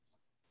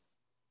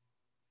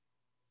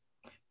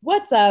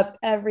What's up,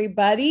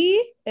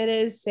 everybody? It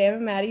is Sam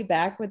and Maddie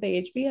back with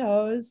the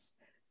HBOs.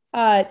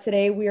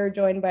 Today we are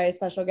joined by a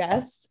special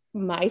guest,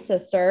 my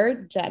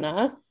sister,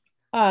 Jenna.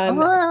 Um,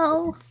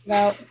 Hello.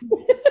 about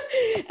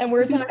and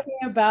we're talking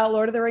about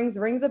Lord of the Rings,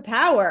 Rings of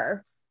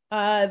Power,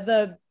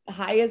 the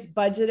highest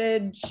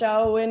budgeted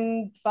show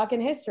in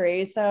fucking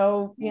history.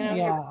 So, here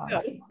Yeah.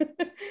 we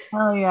go.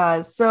 Hell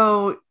yeah.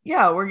 So,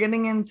 yeah, we're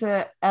getting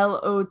into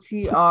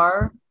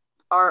LOTRROP,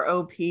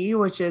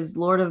 which is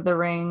Lord of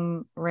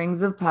the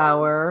Rings of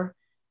Power.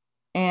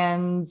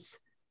 And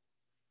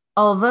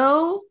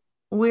although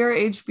we're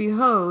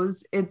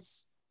HBOs,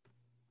 it's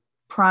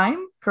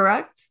Prime,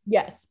 correct?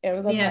 Yes,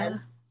 Amazon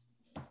Prime.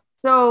 Yeah.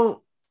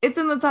 So, it's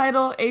in the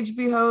title,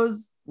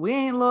 HBOs. We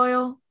ain't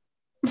loyal.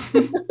 We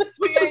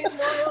ain't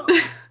loyal.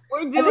 We're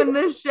I think doing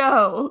this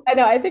show. I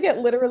know. I think it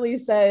literally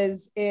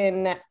says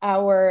in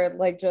our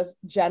like just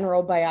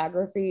general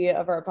biography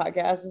of our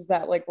podcast is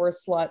that like we're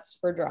sluts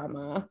for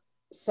drama.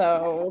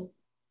 So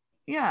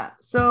Yeah.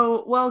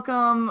 So,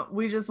 welcome.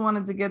 We just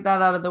wanted to get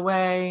that out of the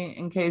way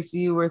in case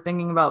you were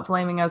thinking about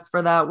flaming us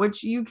for that,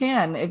 which you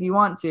can if you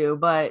want to,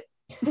 but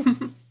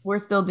we're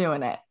still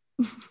doing it.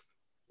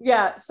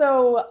 yeah.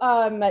 So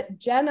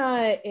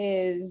Jenna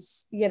is,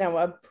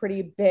 a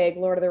pretty big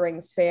Lord of the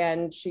Rings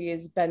fan.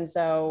 She's been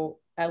so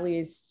at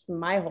least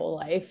my whole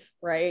life,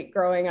 right?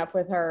 Growing up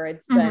with her,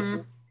 it's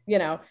been,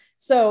 Mhm.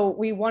 so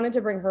we wanted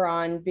to bring her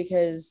on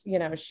because,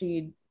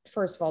 she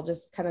first of all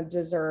just kind of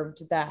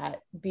deserved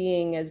that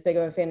being as big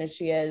of a fan as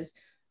she is.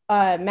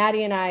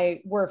 Maddie and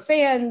I were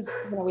fans,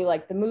 we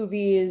like the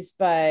movies,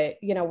 but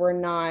we're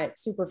not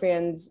super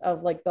fans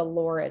of like the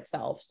lore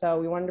itself. So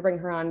we wanted to bring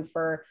her on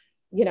for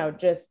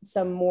just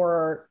some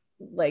more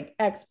like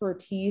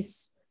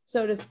expertise,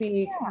 so to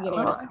speak, Yeah, a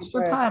little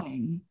extra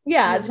padding.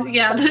 yeah,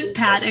 Yeah, the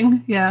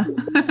padding. Yeah.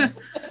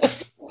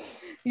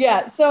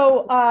 yeah.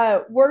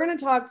 So we're going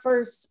to talk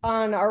first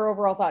on our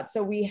overall thoughts.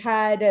 So we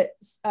had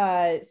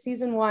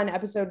season one,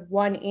 episode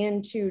 1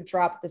 and 2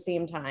 drop at the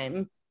same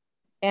time.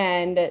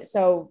 And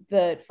so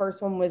the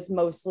first one was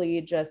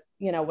mostly just,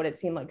 what it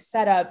seemed like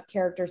setup,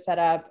 character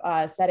setup,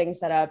 setting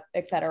setup,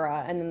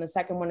 etc. And then the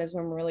second one is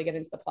when we really get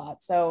into the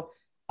plot. So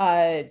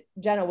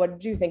Jenna, what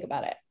did you think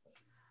about it?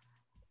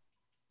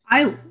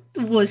 I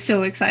was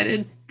so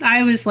excited.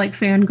 I was like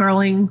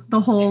fangirling the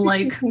whole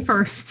like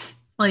first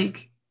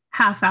like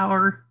half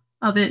hour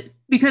of it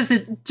because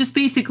it just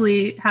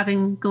basically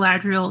having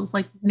Galadriel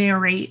like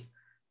narrate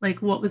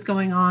like what was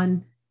going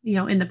on,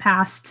 in the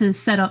past to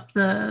set up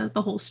the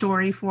whole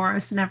story for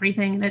us and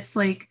everything. And it's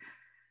like,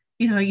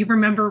 you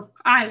remember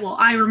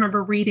I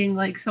remember reading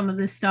like some of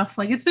this stuff.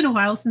 Like it's been a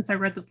while since I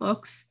read the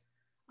books.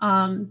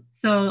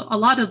 So a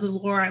lot of the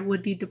lore I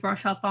would need to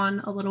brush up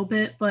on a little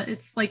bit, but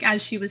it's like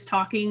as she was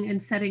talking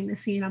and setting the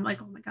scene, I'm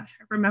like, oh my gosh,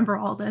 I remember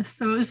all this.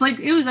 So I was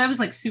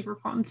like super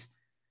pumped.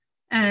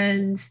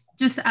 And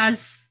just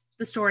as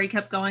the story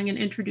kept going and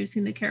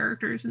introducing the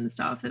characters and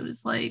stuff, it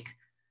was like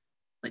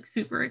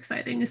super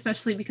exciting,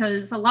 especially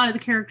because a lot of the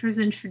characters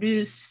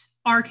introduced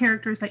are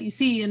characters that you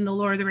see in the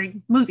Lord of the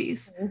Rings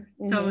movies.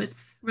 Mm-hmm. So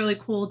it's really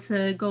cool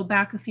to go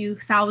back a few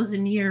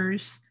thousand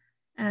years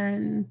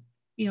and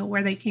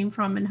where they came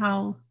from and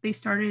how they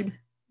started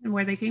and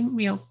where they came,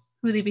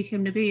 who they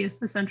became to be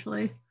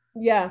essentially.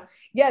 Yeah.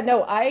 Yeah.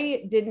 No,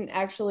 I didn't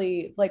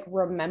actually like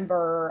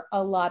remember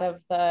a lot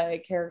of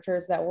the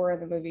characters that were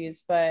in the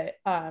movies, but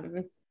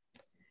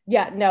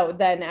yeah, no,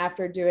 then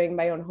after doing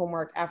my own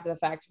homework after the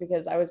fact,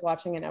 because I was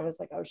watching it, I was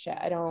like, oh shit,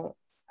 I don't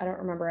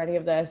remember any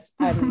of this.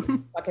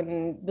 I'm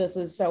fucking, this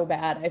is so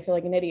bad. I feel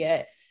like an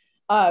idiot.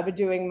 But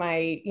doing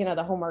my,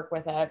 the homework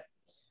with it.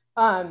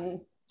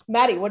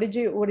 Maddie, what did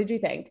you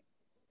think?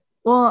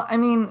 Well, I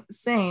mean,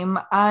 same.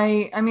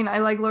 I mean, I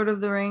like Lord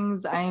of the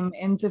Rings. I'm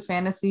into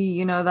fantasy,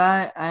 you know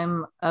that.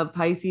 I'm a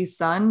Pisces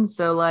sun,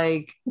 so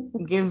like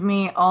give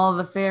me all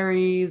the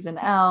fairies and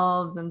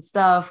elves and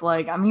stuff.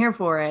 Like I'm here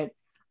for it.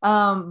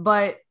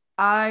 But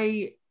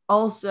I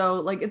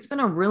also like it's been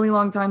a really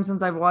long time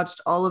since I've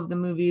watched all of the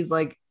movies.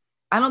 Like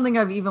I don't think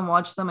I've even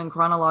watched them in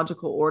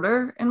chronological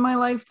order in my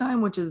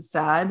lifetime, which is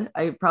sad.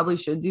 I probably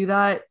should do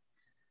that.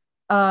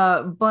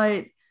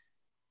 But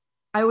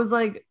I was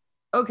like,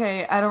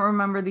 okay, I don't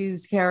remember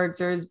these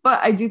characters, but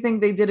I do think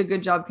they did a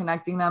good job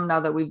connecting them now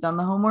that we've done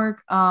the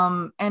homework.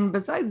 And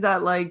besides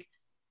that, like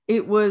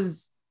it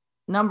was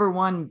number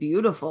one,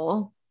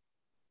 beautiful.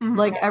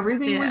 Like Mhm.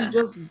 everything was Yeah.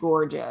 just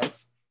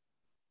gorgeous.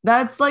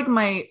 That's like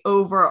my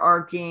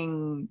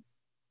overarching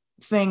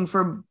thing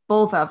for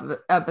both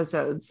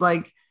episodes.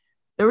 Like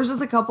there was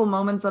just a couple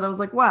moments that I was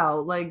like, wow,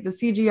 like the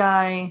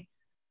CGI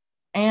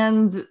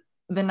and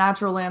the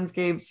natural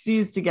landscapes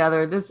fused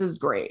together. This is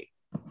great.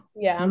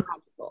 Yeah.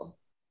 Magical.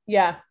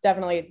 Yeah,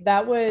 definitely.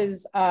 That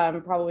was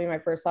probably my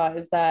first thought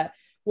is that,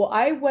 well,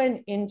 I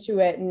went into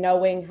it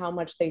knowing how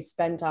much they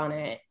spent on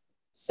it.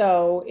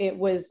 So it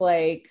was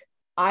like,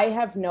 I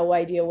have no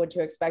idea what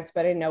to expect,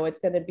 but I know it's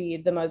going to be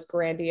the most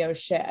grandiose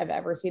shit I've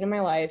ever seen in my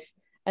life.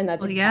 And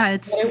that's Well, yeah, exactly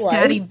it's what it was.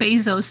 Daddy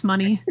Bezos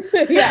money.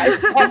 Yeah,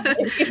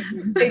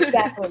 exactly.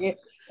 Exactly.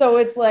 So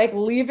it's like,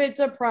 leave it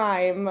to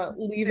Prime,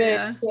 leave it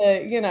Yeah.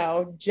 to, you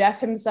know, Jeff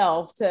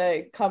himself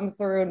to come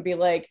through and be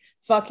like,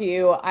 fuck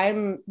you.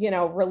 I'm, you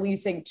know,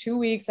 releasing 2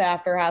 weeks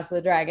after House of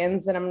the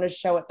Dragons and I'm going to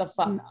show it the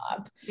fuck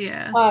up.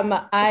 Yeah.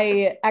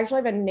 I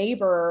actually have a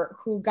neighbor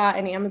who got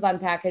an Amazon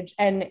package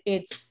and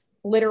it's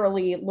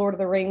literally Lord of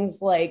the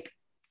Rings, like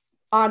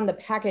on the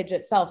package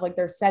itself. Like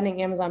they're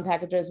sending Amazon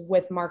packages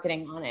with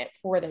marketing on it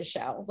for the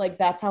show. Like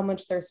that's how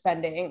much they're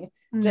spending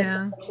just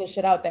Yeah. to push this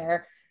shit out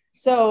there.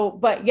 So,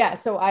 but yeah,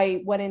 so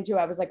I went into,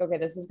 I was like, okay,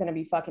 this is going to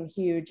be fucking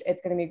huge.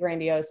 It's going to be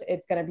grandiose.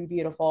 It's going to be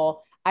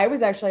beautiful. I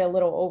was actually a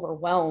little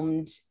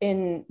overwhelmed,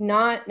 in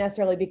not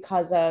necessarily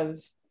because of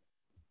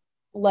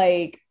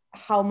like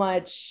how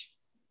much,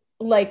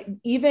 like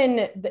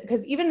even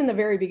because even in the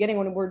very beginning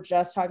when we're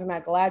just talking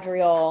about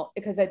Galadriel,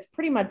 because it's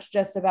pretty much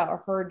just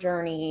about her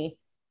journey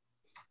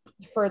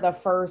for the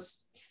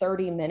first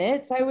 30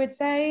 minutes, I would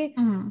say.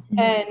 Mm-hmm.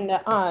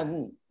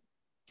 And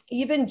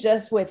even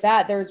just with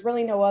that, there's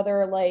really no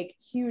other like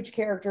huge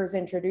characters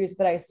introduced,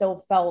 but I still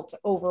felt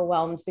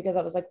overwhelmed because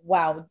I was like,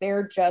 wow,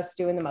 they're just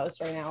doing the most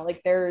right now.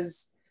 Like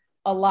there's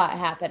a lot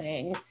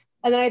happening.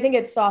 And then I think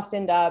it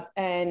softened up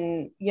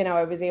and, you know,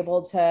 I was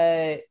able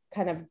to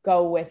kind of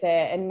go with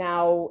it. And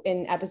now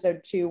in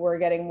episode 2, we're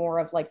getting more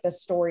of like the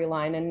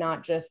storyline and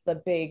not just the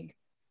big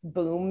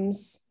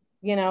booms,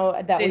 you know,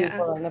 that we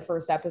were in the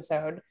first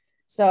episode.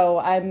 So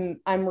I'm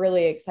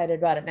really excited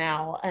about it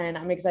now. And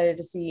I'm excited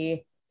to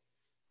see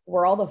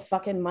where all the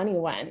fucking money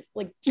went.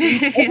 Like,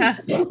 Yeah.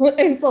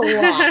 it's a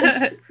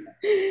lot.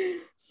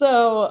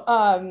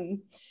 So,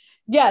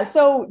 yeah.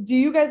 So do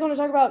you guys want to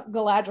talk about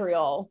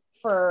Galadriel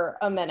for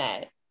a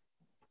minute?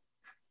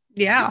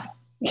 Yeah.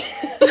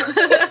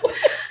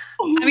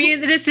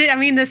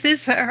 this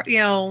is her, you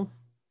know,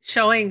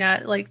 showing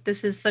that like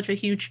this is such a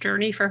huge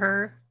journey for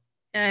her,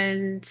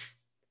 and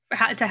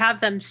to have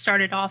them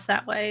started off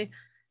that way,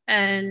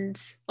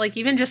 and like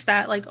even just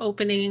that like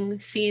opening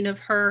scene of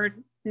her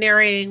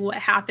narrating what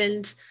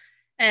happened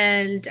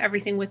and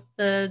everything with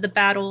the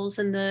battles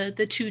and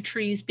the 2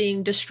 trees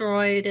being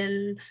destroyed,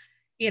 and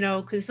you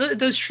know, because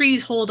those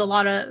trees hold a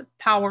lot of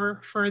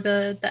power for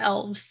the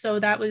elves. So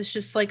that was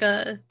just like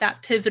that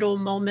pivotal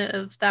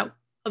moment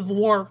of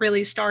war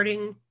really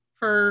starting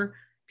for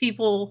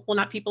people, well,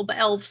 not people, but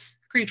elves,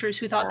 creatures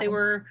who thought they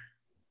were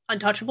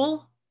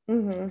untouchable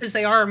because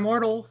they are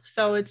immortal.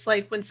 So it's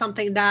like when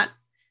something that,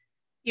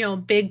 you know,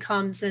 big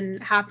comes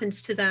and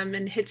happens to them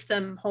and hits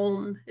them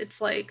home,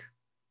 it's like,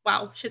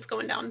 wow, shit's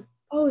going down.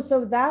 Oh,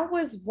 so that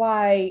was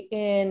why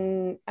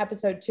in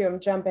episode 2, I'm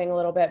jumping a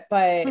little bit,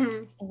 but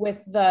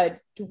with the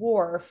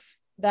dwarf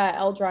that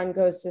Eldron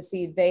goes to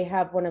see, they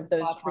have one of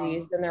those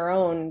trees in their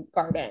own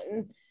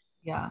garden.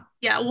 Yeah.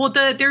 Yeah. Well,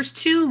 there's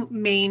 2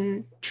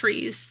 main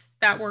trees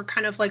that were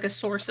kind of like a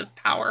source of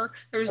power.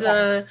 There's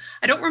I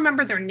don't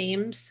remember their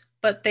names,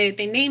 but they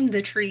named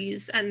the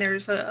trees, and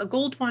there's a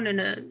gold one and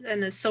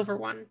a silver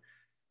one.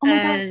 Oh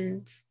my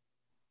God.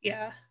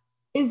 Yeah.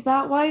 Is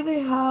that why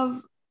they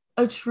have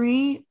a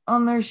tree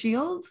on their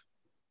shield?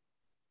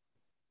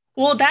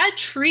 Well, that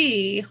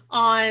tree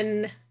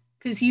on,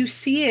 because you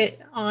see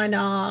it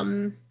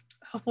on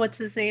what's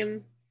his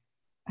name?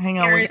 Hang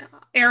on.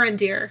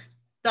 Arendir,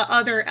 the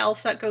other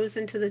elf that goes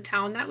into the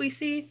town that we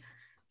see.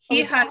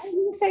 He has. Did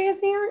you say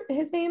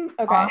his name?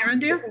 Okay.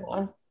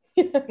 Arendir?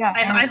 Yeah,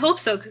 I hope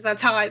so, because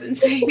that's how I've been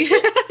saying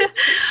it.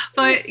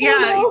 But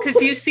yeah,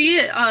 because you see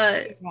it.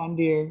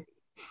 Arondir.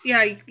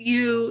 Yeah,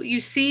 you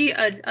see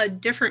a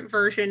different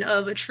version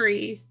of a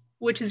tree,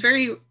 which is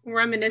very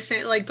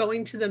reminiscent, like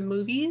going to the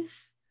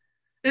movies.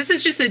 This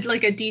is just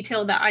like a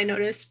detail that I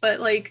noticed,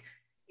 but like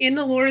in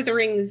the Lord of the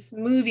Rings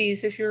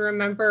movies, if you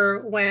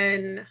remember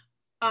when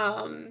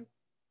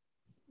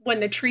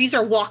the trees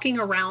are walking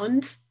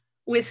around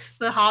with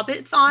the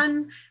hobbits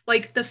on,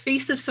 like the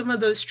face of some of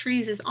those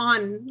trees is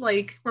on,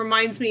 like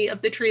reminds me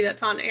of the tree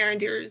that's on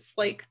Arondir's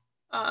like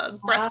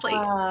breastplate.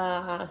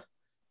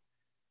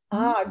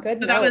 Good.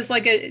 So that was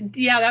like a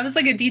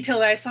detail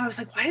that I saw. I was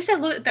like, why does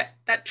that look,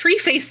 that tree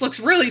face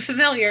looks really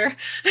familiar?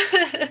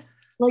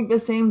 Like the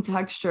same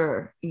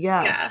texture.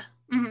 Yes. Yeah.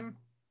 Mm-hmm.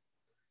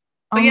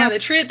 But yeah,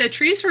 the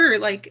trees were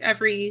like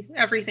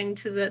everything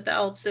to the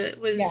elves. It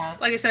was,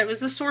 like I said, it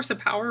was a source of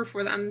power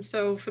for them.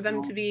 So for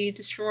them to be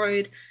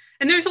destroyed,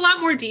 and there's a lot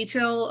more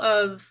detail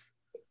of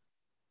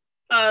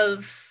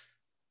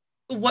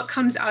what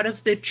comes out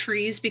of the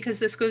trees, because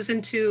this goes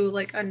into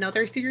like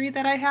another theory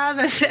that I have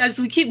as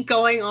we keep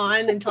going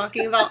on and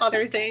talking about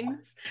other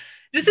things.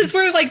 This is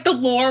where like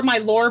my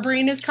lore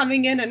brain is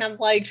coming in, and I'm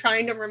like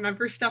trying to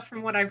remember stuff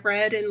from what I've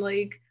read, and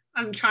like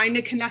I'm trying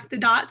to connect the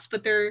dots,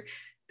 but they're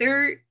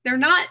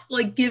not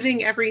like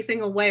giving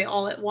everything away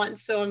all at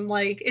once. So I'm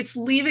like, it's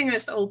leaving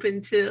us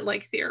open to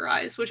like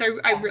theorize, which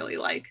I really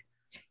like.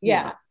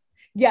 Yeah,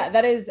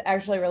 that is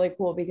actually really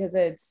cool, because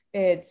it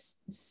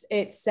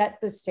set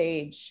the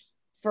stage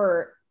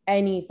for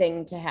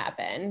anything to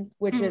happen,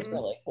 which is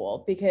really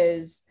cool,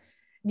 because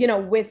you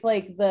know, with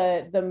like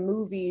the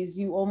movies,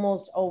 you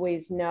almost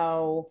always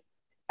know,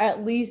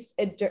 at least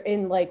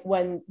in like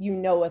when you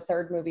know a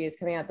third movie is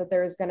coming out, that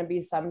there's going to be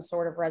some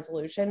sort of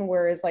resolution.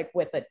 Whereas like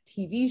with a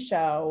TV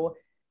show,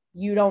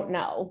 you don't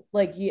know.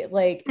 Like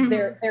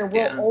there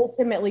will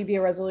ultimately be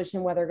a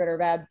resolution, whether good or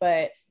bad,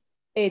 but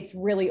it's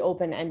really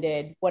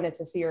open-ended when it's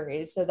a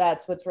series. So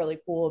that's what's really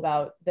cool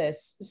about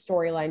this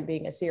storyline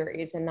being a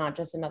series and not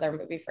just another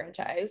movie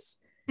franchise.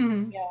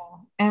 Yeah.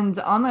 And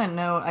on that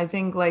note, I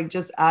think like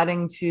just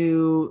adding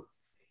to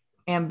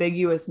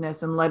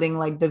ambiguousness and letting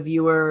like the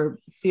viewer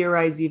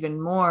theorize even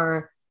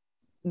more,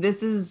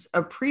 this is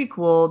a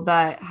prequel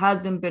that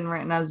hasn't been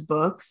written as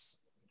books,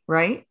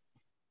 right?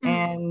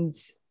 And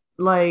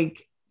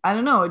like I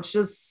don't know, it's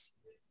just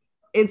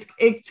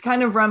it's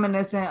kind of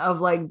reminiscent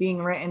of like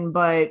being written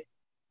but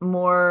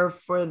more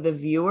for the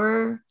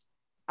viewer.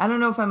 I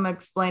don't know if I'm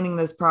explaining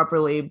this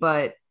properly,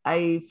 but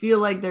I feel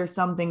like there's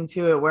something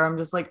to it where I'm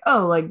just like,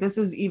 oh, like this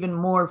is even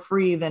more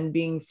free than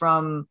being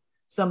from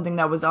something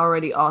that was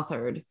already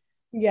authored.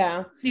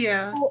 Yeah.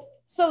 Yeah.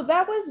 So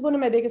that was one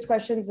of my biggest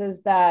questions,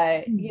 is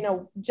that, you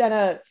know,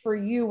 Jenna, for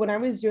you, when I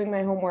was doing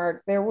my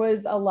homework, there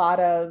was a lot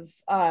of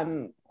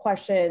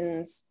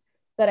questions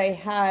that I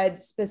had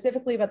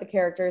specifically about the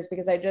characters,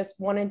 because I just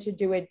wanted to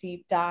do a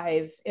deep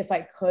dive, if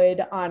I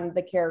could, on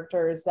the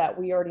characters that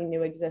we already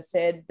knew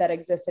existed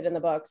in the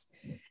books.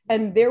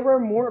 And there were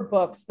more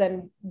books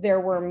than there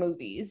were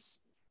movies,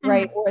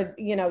 right? Or,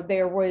 you know,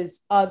 there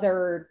was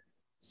other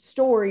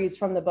stories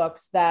from the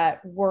books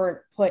that weren't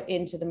put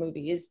into the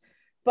movies.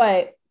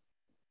 But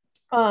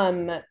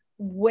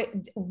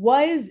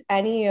was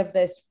any of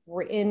this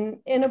written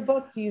in a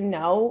book? Do you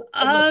know?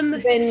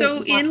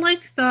 So in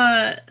like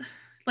the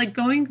like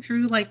going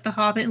through like The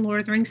Hobbit and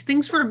Lord of the Rings,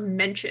 things were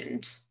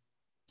mentioned.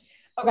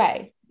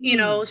 Okay. You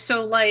know,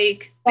 so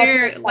like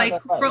they're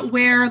like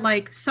where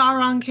like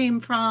Sauron came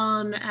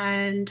from,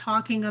 and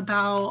talking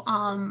about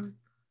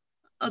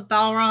a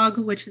Balrog,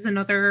 which is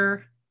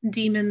another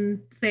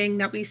demon thing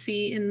that we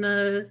see in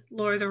the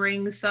Lord of the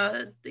Rings.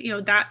 You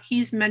know, that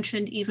he's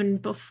mentioned even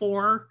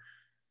before,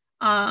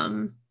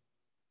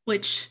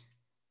 which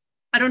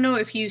I don't know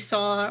if you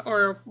saw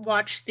or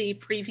watched the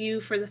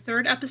preview for the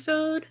third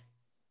episode.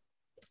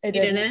 I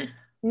didn't. You didn't?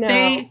 No.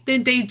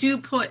 They do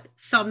put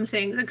some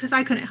things, because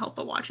I couldn't help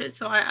but watch it,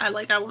 so I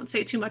won't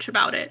say too much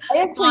about it. I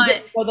actually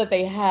didn't know that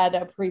they had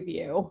a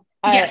preview.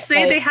 Yes,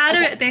 they had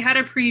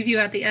a preview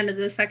at the end of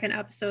the second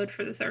episode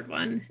for the third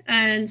one.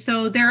 And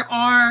so there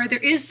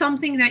is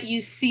something that you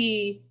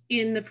see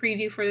in the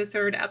preview for the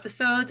third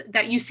episode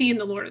that you see in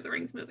the Lord of the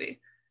Rings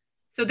movie.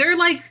 So they're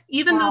like,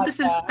 even though this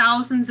is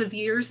thousands of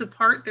years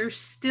apart, there's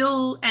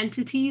still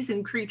entities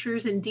and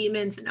creatures and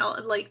demons and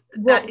like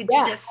that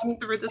exist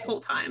through this whole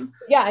time.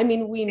 Yeah, I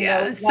mean, we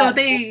know. There are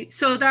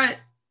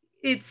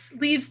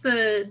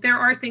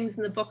things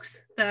in the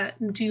books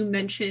that do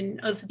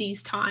mention of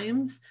these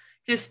times,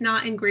 just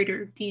not in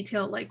greater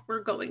detail like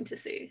we're going to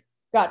see.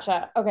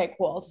 Gotcha. Okay,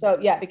 cool. So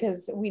yeah,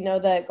 because we know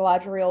that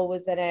Galadriel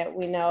was in it.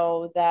 We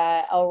know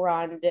that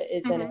Elrond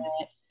is in it.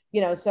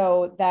 You know,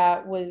 so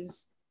that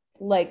was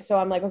like, so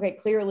I'm like, okay,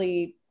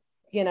 clearly,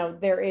 you know,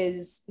 there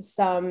is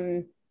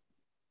some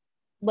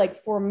like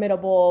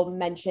formidable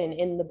mention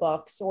in the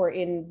books, or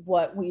in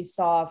what we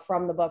saw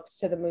from the books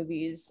to the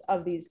movies,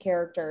 of these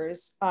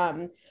characters.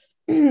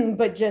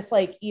 But just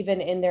like even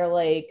in their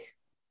like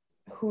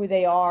who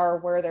they are,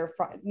 where they're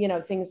from, you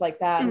know, things like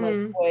that.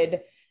 Like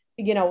would,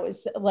 you know,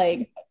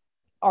 like,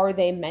 are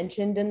they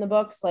mentioned in the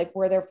books, like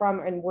where they're from,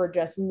 and we're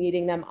just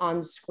meeting them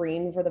on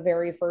screen for the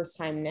very first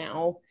time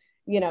now?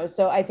 You know,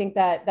 so I think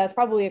that that's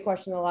probably a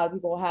question that a lot of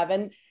people have.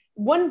 And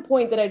one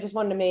point that I just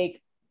wanted to make,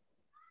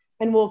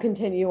 and we'll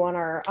continue on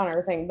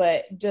our thing,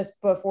 but just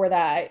before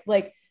that,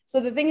 like,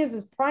 so the thing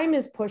is Prime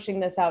is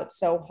pushing this out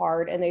so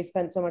hard, and they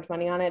spent so much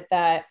money on it,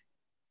 that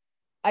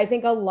I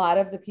think a lot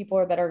of the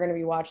people that are going to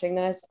be watching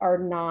this are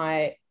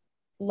not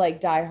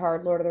like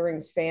diehard Lord of the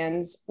Rings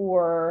fans,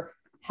 or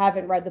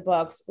haven't read the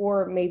books,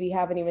 or maybe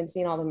haven't even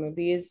seen all the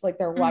movies. Like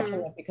they're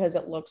watching it because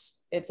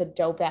it's a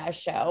dope ass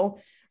show.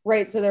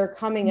 Right. So they're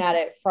coming at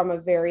it from a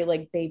very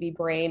like baby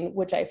brain,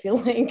 which I feel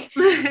like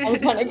I'm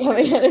kind of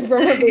coming at it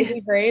from a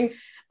baby brain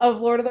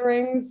of Lord of the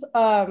Rings.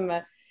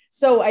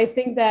 So I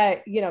think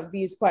that, you know,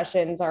 these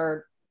questions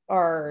are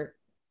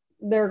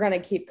they're going to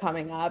keep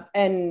coming up.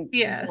 And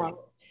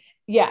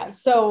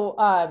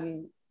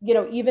so you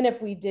know, even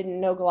if we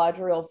didn't know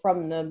Galadriel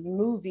from the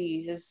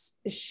movies,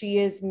 she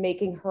is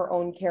making her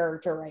own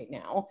character right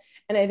now.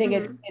 And I think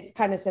it's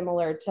kind of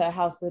similar to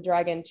House of the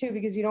Dragon too,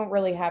 because you don't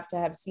really have to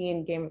have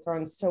seen Game of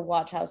Thrones to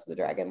watch House of the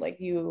Dragon. Like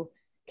you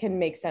can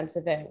make sense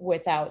of it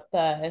without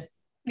the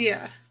you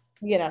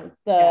know,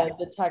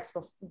 the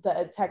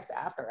text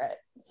after it.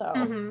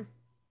 So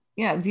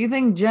yeah. Do you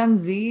think Gen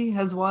Z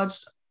has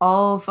watched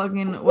all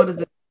fucking, what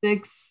is it,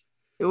 6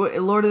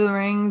 Lord of the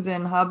Rings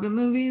and Hobbit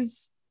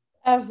movies?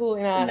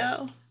 Absolutely not.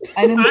 No.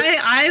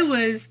 I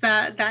was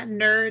that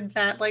nerd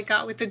that like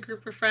got with a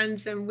group of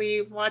friends, and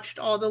we watched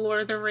all the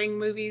Lord of the Ring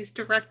movies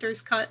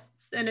director's cuts,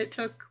 and it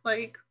took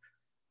like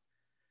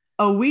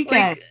A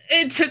weekend. Like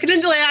it took an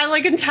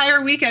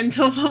entire weekend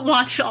to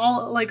watch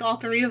all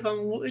three of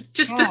them,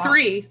 just the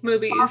three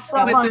movies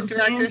with the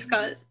director's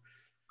cut.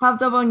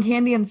 Popped up on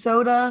candy and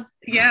soda.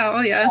 Yeah,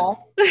 oh yeah.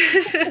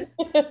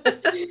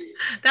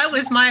 That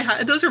was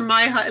those are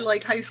my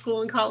high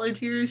school and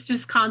college years,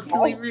 just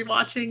constantly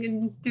rewatching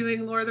and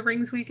doing Lord of the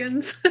Rings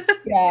weekends.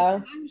 Yeah.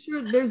 I'm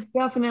sure there's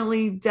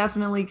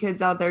definitely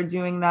kids out there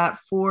doing that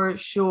for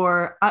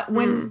sure.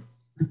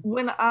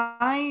 When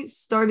I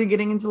started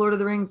getting into Lord of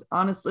the Rings,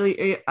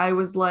 honestly, I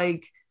was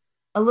like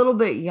a little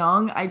bit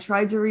young. I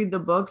tried to read the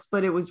books,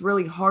 but it was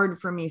really hard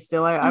for me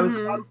still. I was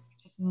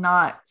just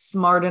not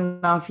smart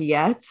enough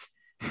yet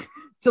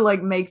to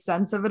like make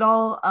sense of it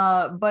all.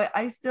 But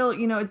I still,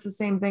 it's the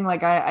same thing.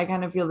 Like I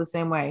kind of feel the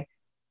same way.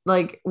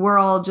 Like we're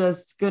all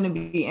just going to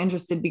be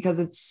interested because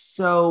it's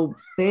so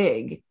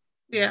big.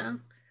 Yeah.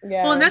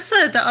 Well, and that's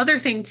the other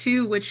thing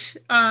too, which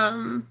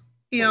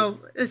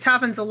this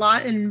happens a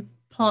lot in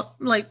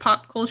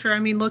pop culture. I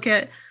mean, look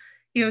at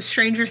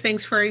Stranger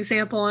Things, for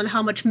example, and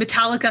how much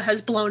Metallica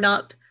has blown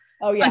up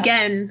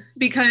again,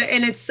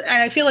 because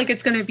I feel like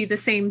it's going to be the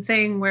same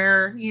thing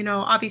where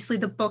obviously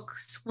the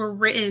books were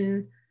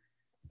written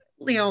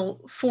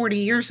 40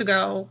 years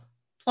ago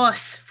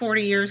plus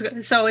 40 years ago,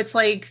 so it's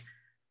like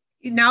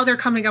now they're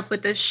coming up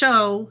with this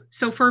show.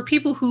 So for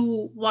people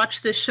who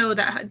watch this show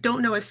that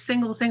don't know a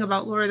single thing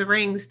about Lord of the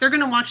Rings, they're going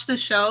to watch the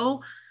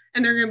show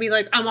and they're going to be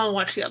like, I want to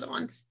watch the other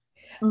ones.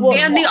 Well,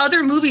 and the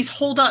other movies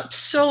hold up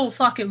so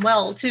fucking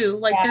well too.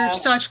 Like they're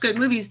such good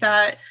movies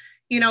that,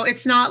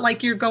 it's not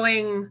like you're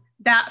going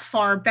that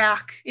far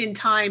back in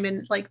time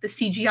and like the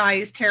CGI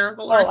is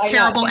terrible or it's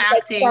terrible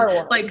acting.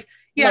 Like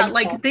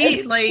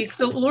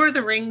the Lord of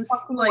the Rings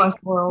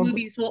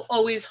movies will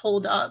always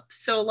hold up.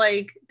 So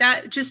like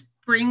that just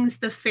brings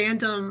the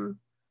fandom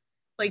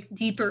like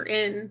deeper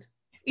in,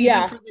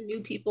 even for the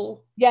new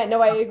people. Yeah, no,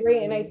 I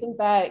agree. And I think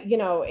that,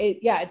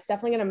 it's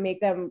definitely going to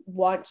make them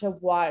want to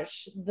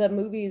watch the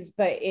movies,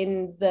 but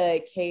in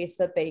the case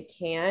that they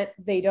can't,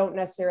 they don't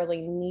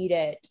necessarily need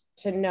it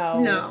to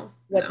know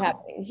what's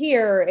happening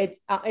here.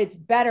 It's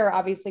better,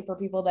 obviously, for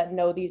people that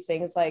know these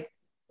things, like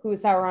who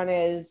Sauron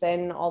is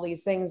and all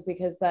these things,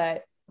 because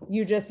that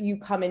you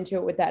come into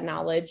it with that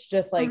knowledge,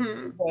 just like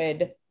you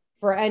would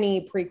for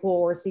any prequel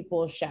or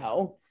sequel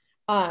show.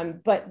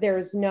 But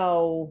there's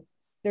no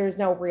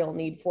real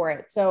need for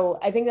it. So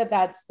I think that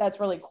that's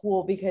really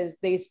cool because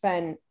they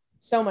spend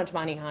so much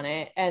money on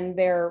it and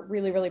they're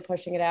really, really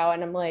pushing it out.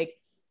 And I'm like,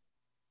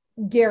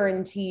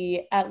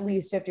 guarantee at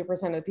least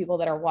 50% of the people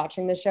that are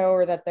watching the show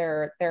or that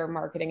they're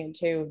marketing it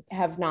to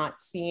have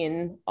not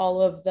seen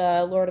all of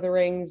the Lord of the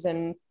Rings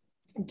and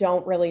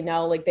don't really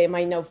know. Like they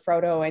might know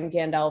Frodo and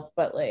Gandalf,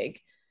 but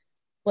like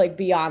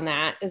beyond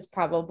that is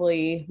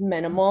probably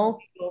minimal.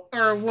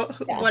 Or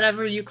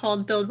whatever you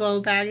called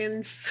Bilbo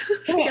Baggins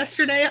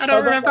yesterday. I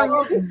don't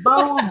remember.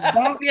 Bilbo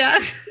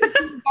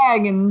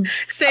Baggins.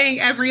 Saying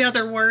every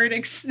other word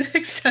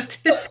except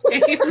his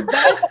name.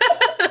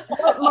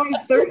 What my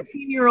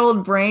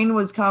 13-year-old brain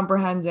was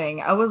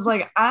comprehending. I was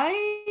like,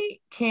 I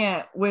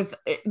can't with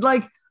it.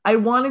 Like I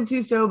wanted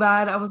to so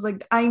bad. I was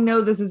like, I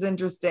know this is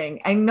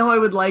interesting. I know I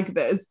would like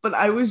this, but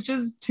I was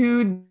just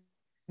too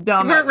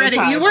dumb. You weren't ready.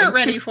 You weren't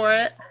ready for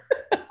it.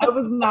 I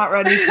was not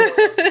ready for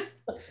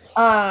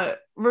it.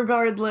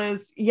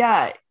 Regardless,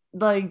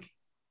 like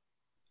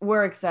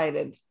we're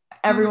excited.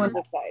 Everyone's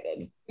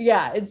excited.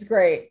 Yeah, it's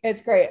great.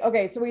 It's great.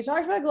 Okay, so we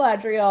talked about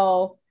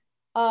Galadriel.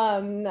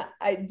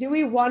 Do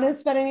we want to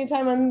spend any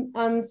time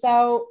on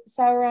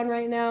Sauron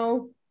right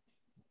now?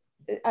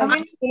 I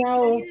mean,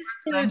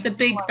 the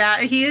big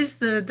bad. He is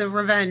the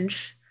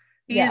revenge.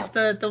 He is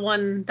the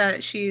one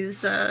that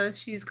she's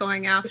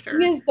going after.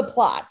 He is the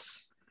plot.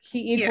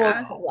 He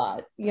equals the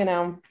plot,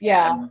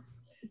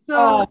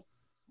 So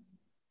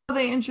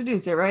they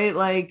introduce it, right?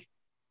 Like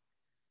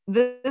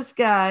this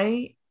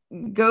guy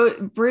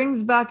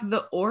brings back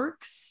the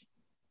orcs,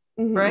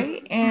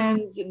 right?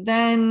 And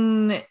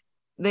then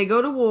they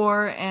go to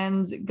war,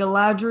 and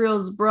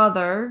Galadriel's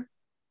brother,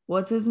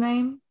 what's his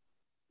name?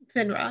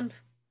 Finrod.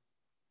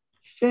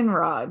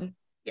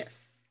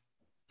 Yes.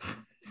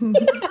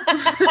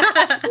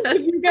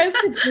 If you guys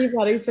could see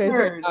Buddy's face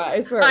right now, I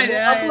swear. I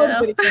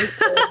know.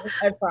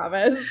 I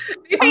promise.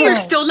 Maybe you're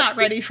still not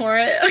ready for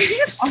it.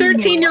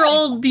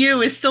 13-year-old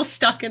you is still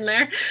stuck in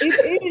there. It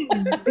is.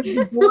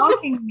 It's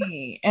blocking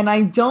me, and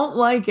I don't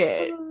like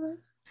it.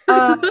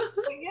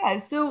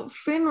 So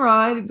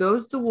Finrod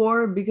goes to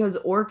war because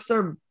orcs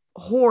are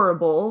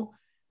horrible,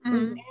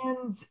 and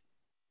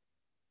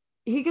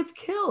he gets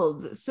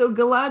killed. So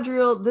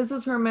Galadriel, this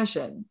is her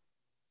mission.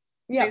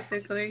 Yeah.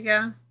 Basically,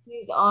 yeah.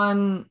 He's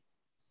on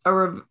a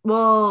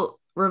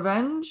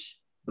revenge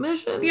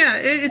mission. Yeah,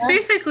 it's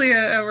basically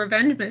a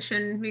revenge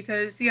mission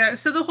because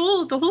so the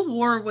whole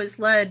war was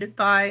led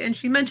by, and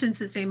she mentions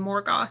his name,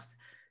 Morgoth.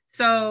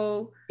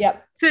 So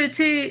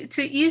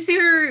to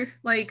easier,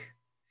 like,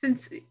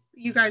 since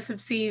you guys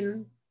have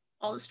seen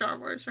all the Star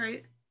Wars,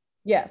 right?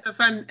 Yes.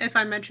 If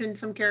I mentioned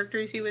some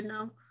characters, you would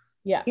know.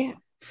 Yeah.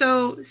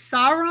 So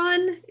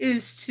Sauron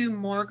is to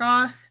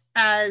Morgoth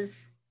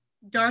as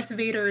Darth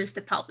Vader is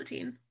the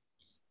Palpatine.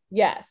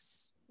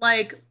 Yes.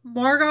 Like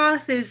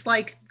Morgoth is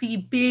like the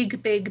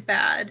big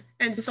bad,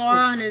 and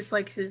Sauron is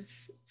like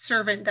his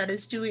servant that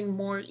is doing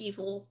more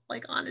evil,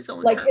 like on his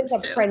own Like his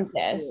terms too.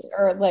 apprentice,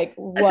 or like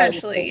was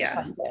Essentially, his yeah.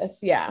 apprentice.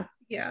 Yeah.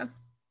 Yeah.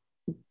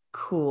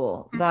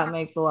 Cool. That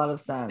makes a lot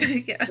of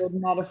sense. Yeah. Good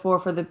metaphor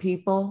for the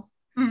people.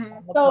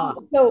 Mhm.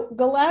 So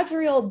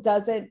Galadriel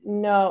doesn't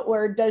know,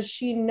 or does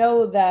she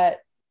know that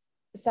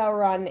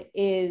Sauron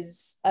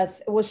is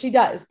well, she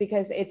does,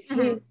 because it's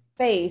his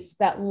face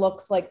that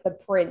looks like the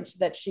print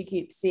that she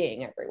keeps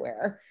seeing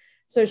everywhere.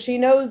 So she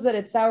knows that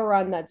it's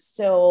Sauron that's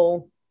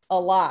still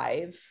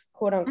alive,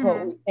 quote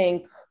unquote. We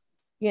think,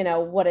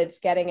 what it's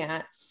getting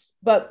at.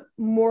 But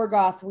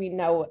Morgoth, we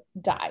know,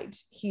 died.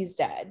 He's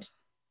dead.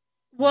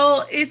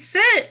 Well, it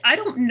said, I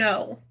don't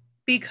know,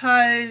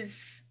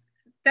 because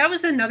that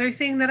was another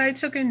thing that I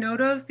took a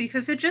note of,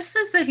 because it just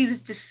says that he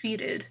was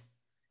defeated.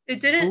 It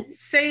didn't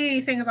say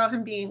anything about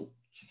him being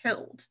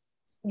killed.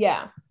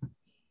 Yeah.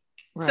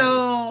 Right.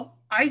 So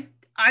I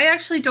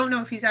actually don't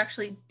know if he's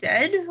actually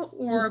dead,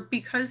 or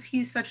because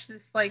he's such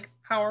this like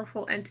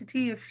powerful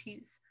entity, if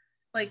he's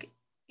like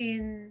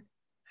in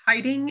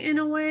hiding in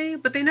a way.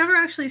 But they never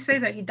actually say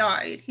that he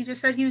died. He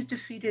just said he was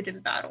defeated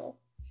in battle.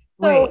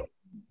 So wait,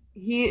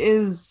 he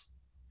is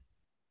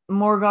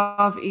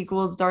Morgoth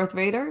equals Darth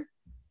Vader?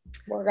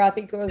 Morgoth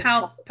equals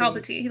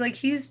Palpatine. Like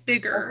he's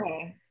bigger.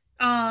 Okay.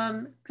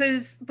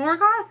 Because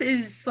Morgoth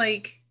is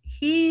like,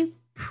 he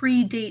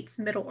predates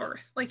Middle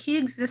Earth. Like he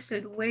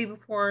existed way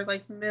before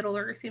like Middle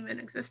Earth even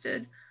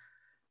existed.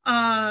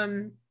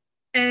 And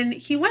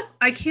he went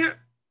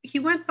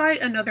by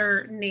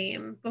another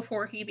name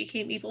before he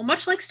became evil,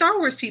 much like Star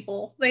Wars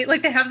people.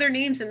 They have their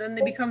names and then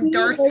they become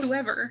Darth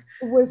whoever.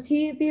 Was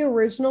he the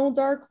original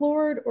Dark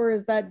Lord, or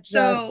is that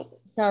just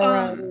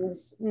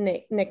Sauron's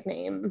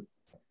nickname?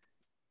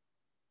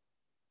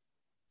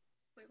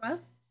 Wait, what?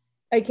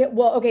 I can't.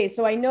 Well, okay,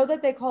 so I know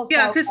that they call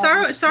because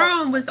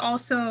Sauron was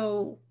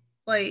also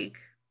like,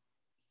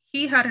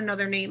 he had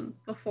another name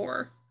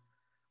before,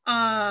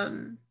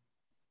 and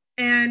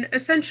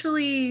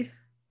essentially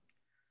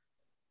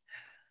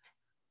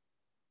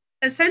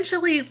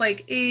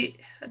like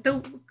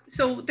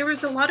so there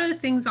was a lot of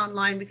things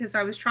online, because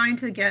I was trying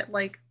to get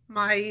like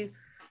my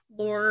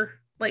lore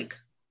like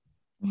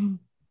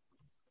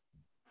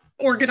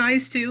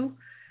organized too,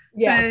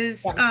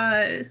 because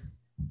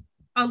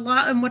a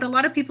lot, and what a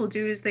lot of people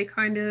do is they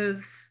kind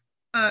of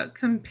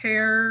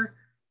compare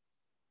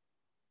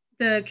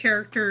the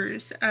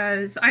characters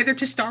as either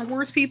to Star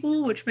Wars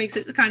people, which makes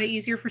it kind of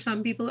easier for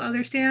some people to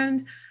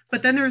understand,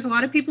 but then there's a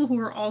lot of people who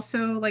are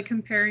also like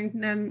comparing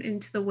them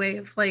into the way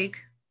of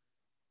like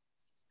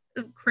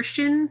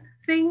Christian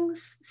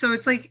things. So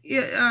it's like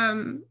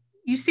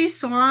you see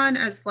Sauron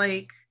as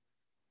like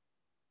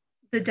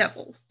the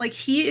devil, like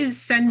he is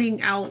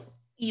sending out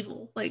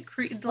evil, like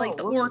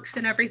the orcs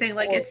and everything,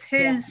 like it's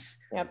his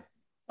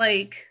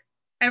like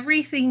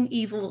everything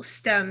evil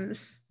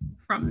stems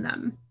from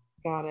them.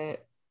 Got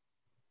it.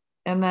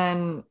 And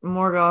then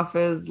Morgoth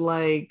is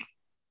like,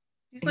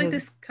 he's like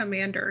this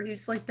commander.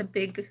 He's like the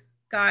big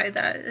guy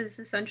that is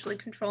essentially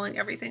controlling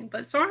everything.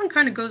 But Sauron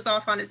kind of goes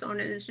off on his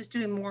own and is just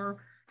doing more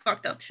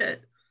fucked up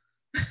shit.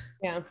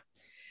 Yeah.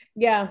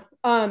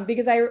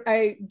 Because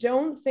I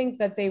don't think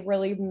that they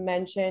really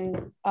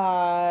mention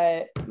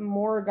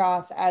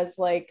Morgoth as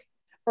like,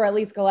 or at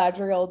least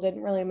Galadriel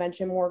didn't really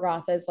mention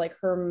Morgoth as like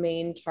her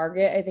main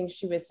target. I think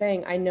she was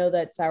saying, I know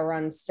that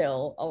Sauron's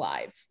still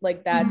alive.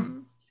 Like that's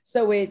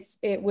so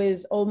it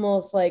was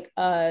almost like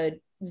a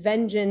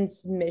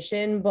vengeance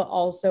mission, but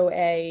also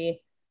I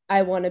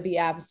want to be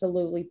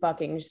absolutely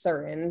fucking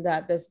certain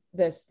that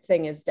this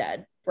thing is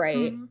dead,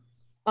 right?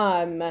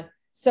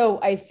 So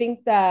I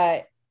think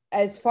that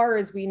as far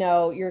as we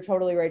know, you're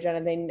totally right, Jenna.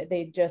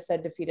 They just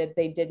said defeated.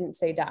 They didn't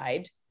say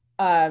died.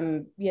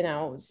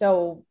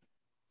 So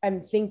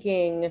I'm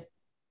thinking,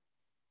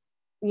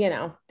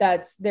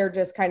 they're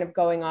just kind of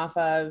going off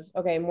of,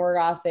 okay,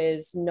 Morgoth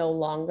is no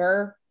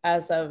longer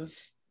as of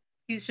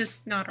he's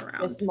just not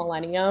around this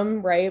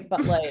millennium, right?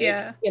 But like,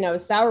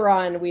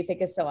 Sauron, we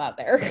think is still out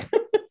there.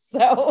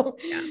 So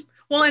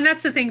well, and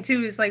that's the thing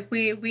too, is like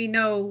we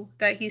know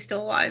that he's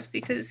still alive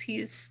because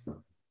he's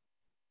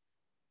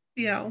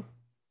in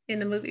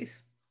the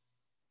movies.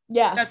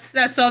 That's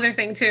the other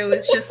thing too.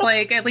 It's just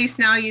like, at least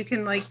now you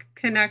can like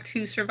connect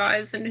who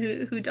survives and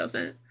who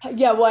doesn't.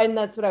 Well, and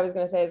that's what I was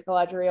gonna say, is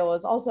Galadriel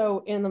was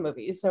also in the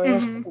movies, so she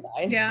doesn't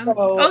die. Yeah.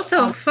 So,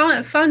 also,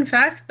 fun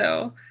fact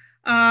though,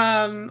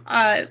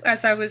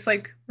 as I was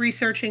like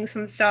researching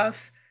some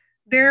stuff,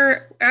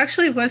 there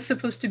actually was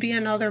supposed to be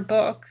another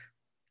book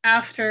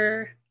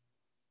after,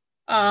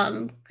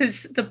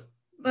 because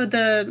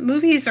the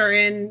movies are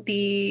in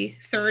the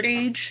Third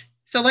Age.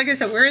 So like I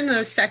said, we're in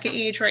the Second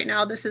Age right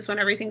now. This is when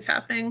everything's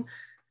happening.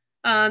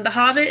 The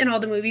Hobbit and all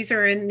the movies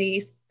are in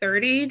the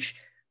Third Age.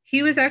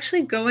 He was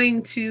actually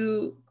going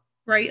to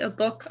write a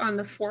book on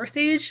the Fourth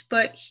Age,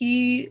 but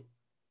he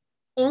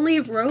only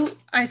wrote,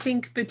 I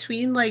think,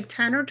 between like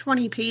 10 or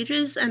 20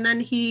 pages, and then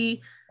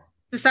he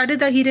decided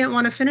that he didn't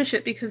want to finish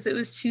it because it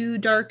was too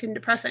dark and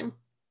depressing.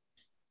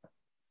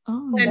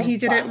 Oh, And that's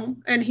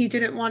fun. he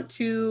didn't want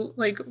to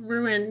like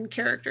ruin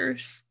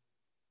characters.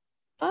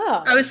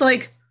 I Oh, was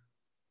like,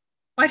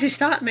 why'd you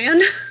stop, man?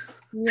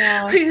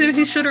 yeah.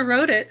 He should have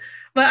wrote it.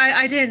 But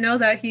I didn't know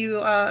that he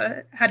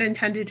had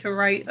intended to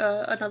write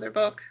another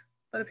book,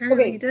 but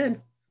apparently he Okay.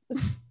 did.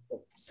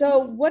 So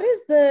what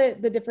is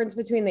the difference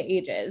between the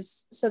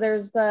ages? So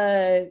there's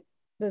the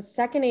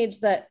second age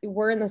that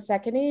we're in the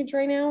second age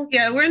right now.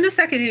 Yeah, we're in the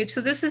second age, so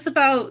this is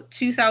about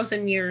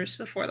 2,000 years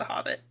before The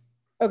Hobbit.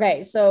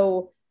 Okay,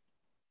 so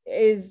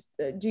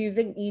do you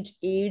think each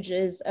age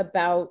is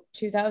about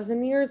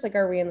 2000 years? Like,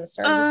 are we in the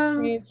start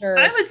of the age I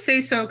or would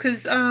say so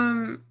because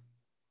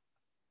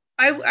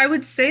I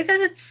would say that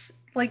it's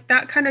like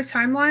that kind of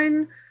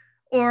timeline,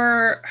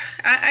 or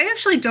I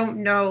actually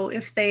don't know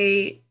if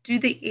they do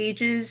the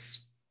ages,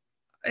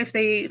 if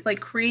they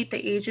like create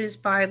the ages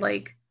by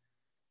like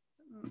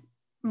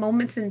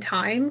moments in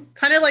time,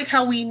 kind of like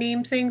how we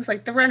name things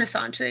like the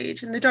Renaissance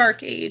age and the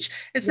Dark Age.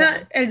 It's not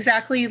yeah.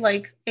 exactly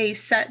like a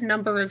set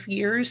number of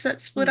years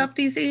that split Mhm. up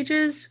these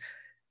ages,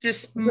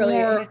 just Really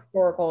more.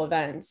 historical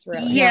events,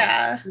 really? yeah.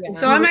 Yeah. It's Yeah.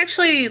 So I'm more,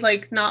 actually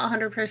like not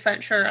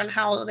 100% sure on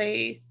how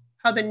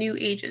the new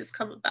ages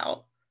come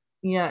about.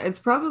 yeah, it's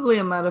probably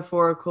a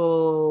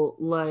metaphorical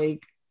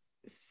like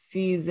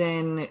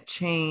season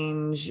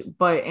change,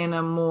 but in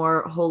a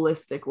more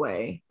holistic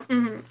way.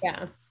 Hmm.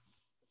 Yeah.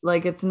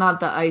 Like it's not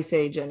the ice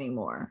age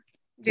anymore.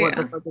 What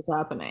the Yeah. fuck is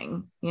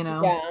happening, you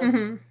know? Yeah.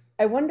 Hmm.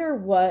 I wonder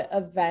what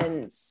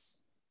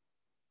events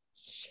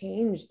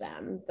change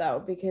them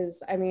though,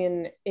 because I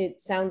mean, it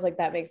sounds like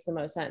that makes the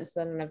most sense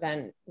that an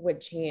event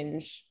would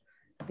change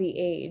the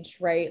age,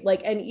 right?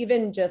 Like, and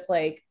even just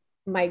like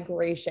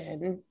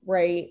migration,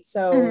 right?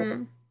 So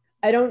Hmm.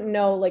 I don't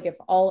know, like, if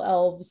all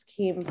elves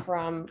came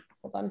from,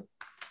 hold on.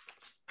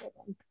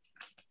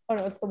 Oh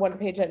no, it's the one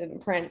page I didn't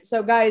print.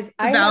 So guys,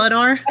 I have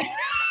Valinor.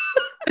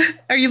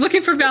 Are you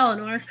looking for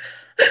Valinor?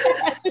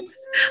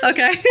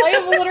 Okay. I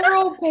have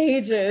literal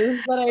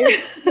pages that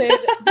I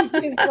printed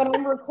because when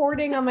I'm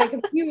recording on my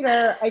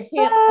computer, I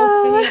can't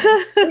open any of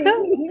the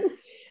screen.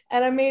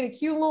 And I made a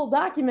cute little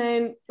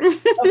document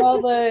of all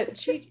the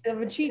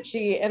cheat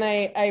sheet, and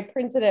I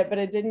printed it, but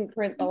it didn't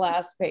print the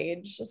last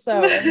page.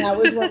 So, and that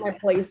was where my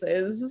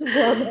places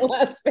were on the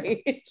last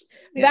page.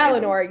 Yeah.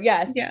 Valinor,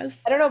 yes.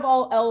 Yes. I don't know if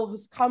all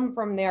elves come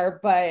from there,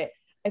 but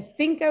I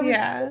think I was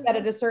Yeah. told that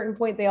at a certain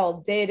point they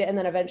all did, and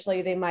then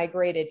eventually they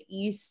migrated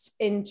east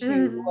into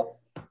Mhm.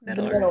 the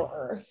Middle Earth. Middle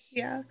Earth.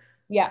 Yeah.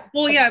 Yeah.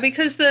 Well, yeah,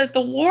 because the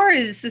war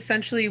is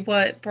essentially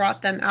what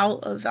brought them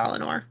out of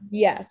Valinor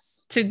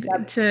Yes. to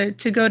Yep.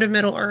 to go to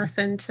Middle Earth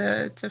and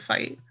to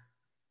fight.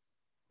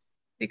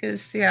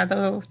 Because yeah,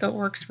 the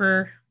orcs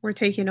were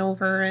taking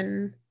over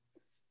and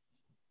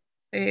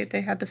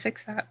they had to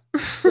fix that.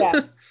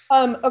 Yeah.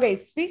 Okay,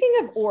 speaking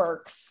of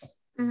orcs,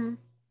 Mhm.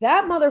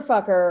 that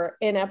motherfucker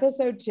in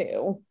episode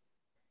 2,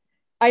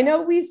 I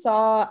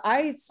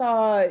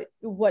saw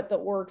what the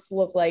orcs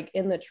look like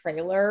in the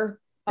trailer.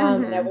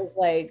 And I Mhm. was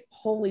like,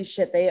 holy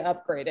shit, they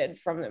upgraded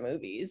from the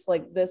movies.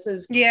 Like, this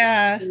is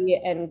Yeah. creepy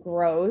and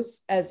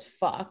gross as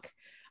fuck.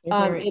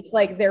 Very, It's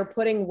like they're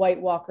putting White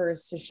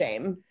Walkers to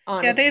shame, Yeah,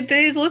 honestly.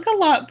 they look a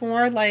lot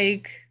more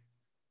like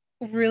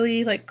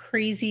really like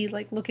crazy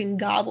like looking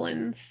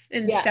goblins Yeah,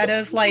 instead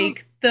it's of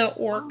like the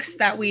orcs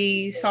that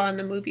we saw in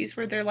the movies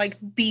where they're like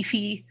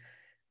beefy,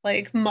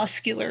 like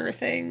muscular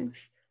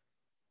things.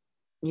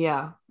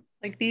 yeah.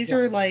 Like these yeah.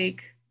 are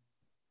like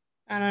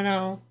I don't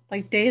know,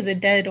 like Day of the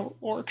Dead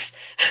orcs.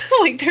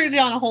 Like they're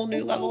on a whole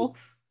new level.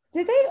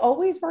 Did they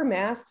always wear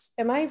masks?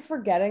 Am I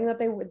forgetting that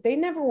they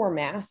never wore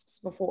masks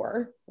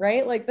before,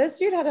 right? Like, this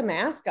dude had a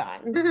mask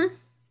on. Hmm.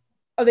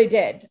 Oh, they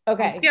did.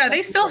 Okay. Yeah,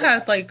 they still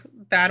have like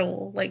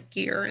battle like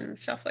gear and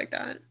stuff like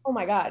that. Oh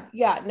my God.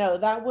 Yeah, no,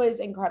 that was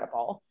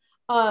incredible.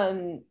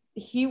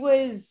 He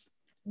was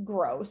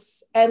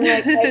gross. And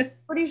like, I'm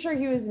pretty sure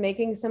he was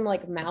making some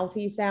like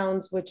mouthy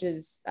sounds, which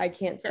is, I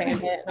can't stand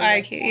Gross. it. I'm I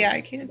like, can't. oh, Yeah,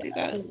 I can't do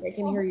that. I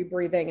can hear you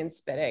breathing and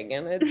spitting,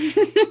 and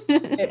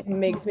it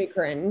makes me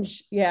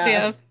cringe. Yeah.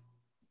 Yeah.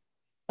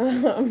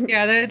 Um,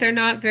 Yeah, they're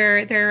not their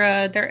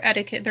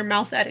etiquette, their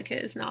mouth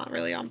etiquette is not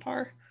really on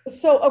par.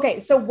 so okay,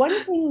 so one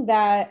thing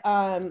that hold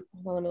on,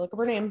 let me look up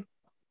her name.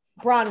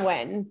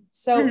 Bronwyn.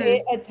 So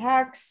it Hmm.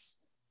 attacks,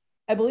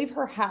 I believe,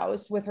 her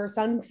house with her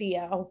son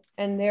Theo,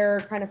 and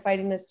they're kind of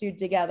fighting this dude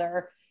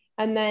together.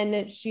 And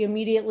then she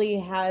immediately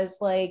has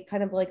like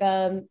kind of like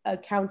a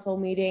council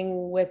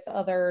meeting with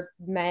other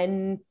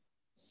men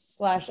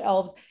slash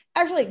elves.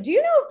 Actually, do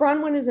you know if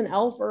Bronwyn is an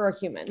elf or a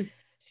human?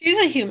 She's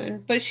a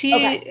human, but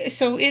Okay.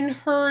 so in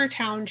her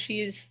town, she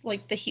is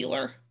like the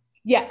healer.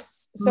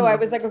 Yes. So I Hmm.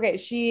 was like, okay,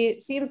 she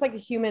seems like a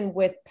human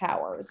with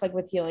powers, like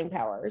with healing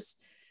powers.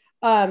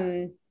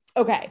 Um,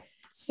 okay.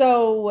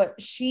 So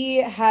she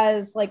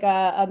has like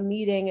a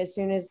meeting as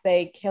soon as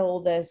they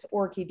kill this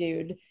orky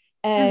dude.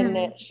 And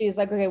Hmm. she's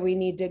like, okay, we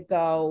need to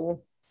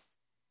go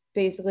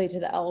basically to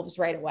the elves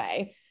right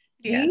away.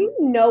 Do Yeah. you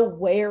know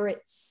where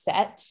it's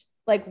set?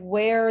 like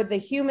where the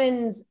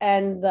humans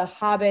and the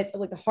hobbits,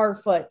 like the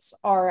Harfoots,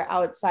 are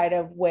outside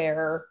of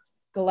where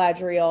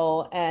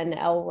Galadriel and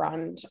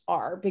Elrond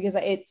are, because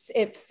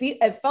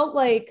it felt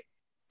like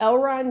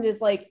Elrond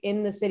is like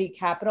in the city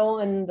capital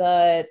and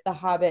the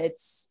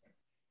hobbits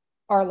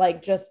are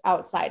like just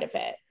outside of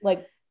it,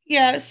 like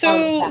Yeah,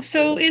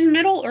 so in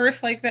Middle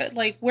Earth, like that,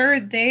 like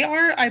where they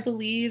are, I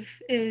believe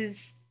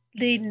is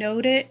they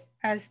note it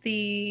as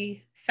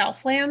the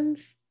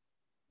Southlands.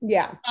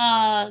 Yeah.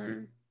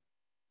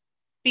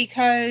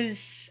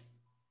 Because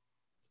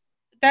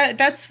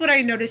that's what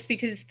I noticed,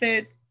 because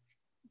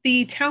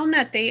the town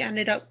that they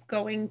ended up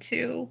going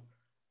to,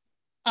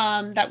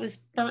 that was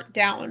burnt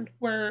down,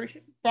 where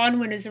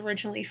Bronwyn is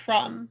originally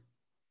from,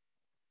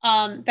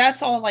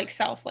 that's all like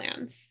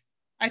Southlands.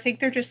 I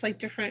think they're just like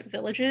different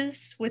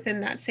villages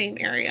within that same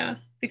area,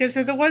 because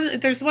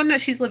there's one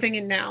that she's living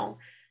in now,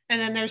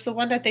 and then there's the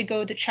one that they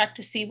go to check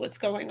to see what's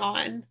going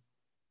on.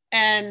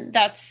 And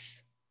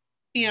that's,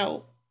 you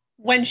know,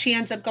 when she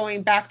ends up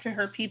going back to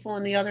her people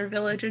in the other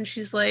village, and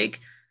she's like,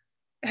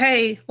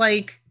 hey,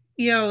 like,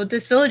 you know,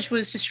 this village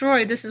was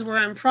destroyed. This is where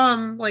I'm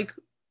from. Like,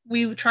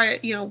 we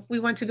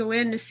went to go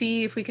in to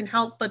see if we can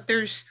help, but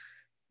there's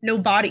no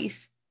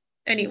bodies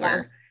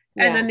anywhere.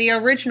 Yeah. And then the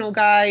original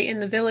guy in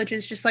the village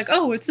is just like,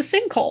 oh, it's a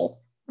sinkhole.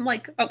 I'm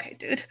like, okay,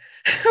 dude.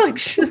 Like,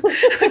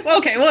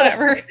 okay,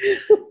 whatever.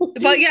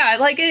 But yeah,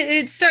 like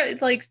it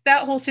started, like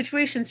that whole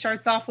situation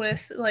starts off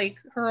with like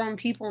her own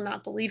people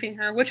not believing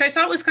her, which I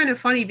thought was kind of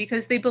funny,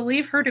 because they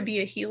believe her to be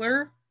a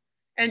healer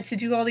and to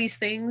do all these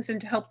things and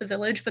to help the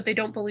village, but they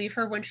don't believe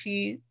her when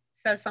she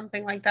says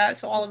something like that.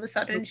 So all of a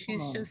sudden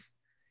she's just,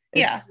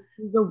 yeah,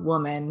 she's a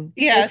woman.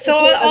 yeah. So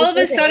all of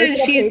a sudden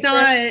she's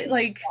not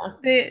like,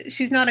 yeah.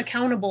 she's not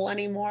accountable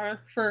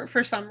anymore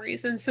for some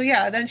reason. So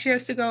yeah, then she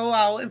has to go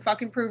out and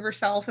fucking prove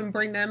herself and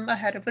bring them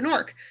ahead of an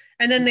orc,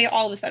 and then they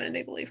all of a sudden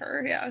they believe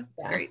her. Yeah,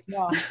 it's great.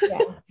 Yeah.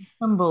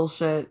 Some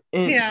bullshit.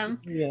 Yeah,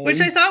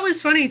 which I thought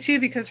was funny too,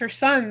 because her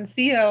son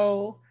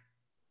Theo,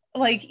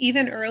 like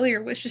even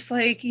earlier, was just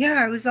like,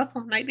 yeah, I was up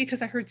all night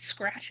because I heard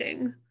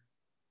scratching.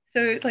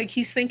 So like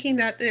he's thinking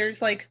that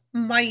there's like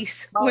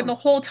mice, when the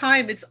whole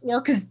time it's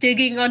orcas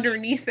digging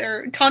underneath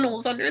their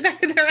tunnels under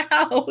their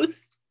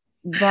house.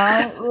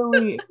 That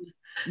really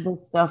the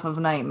stuff of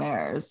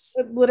nightmares.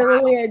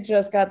 Literally, I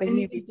just got the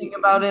heebie think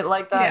about it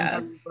like that, Yeah.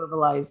 until you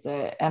verbalized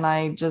it, and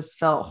I just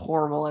felt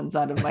horrible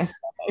inside of my stomach.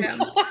 Yeah.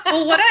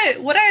 Well,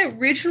 what I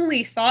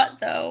originally thought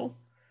though,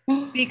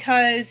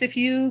 because if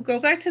you go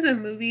back to the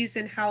movies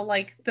and how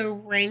like the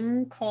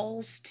ring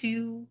calls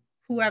to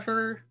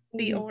whoever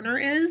the owner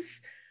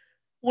is,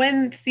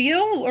 when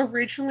Theo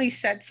originally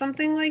said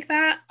something like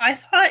that, I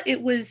thought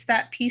it was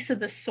that piece of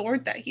the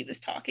sword that he was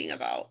talking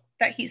about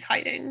that he's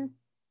hiding.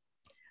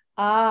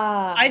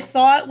 I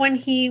thought when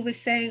he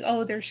was saying,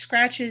 oh, there's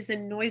scratches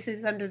and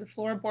noises under the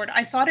floorboard,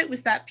 I thought it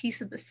was that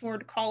piece of the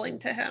sword calling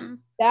to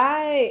him.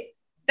 That's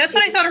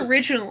what I thought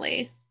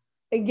originally.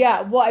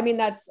 Yeah, well, I mean,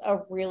 that's a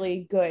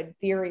really good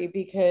theory,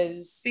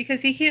 because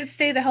he can't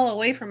stay the hell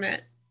away from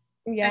it.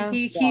 Yeah. And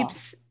he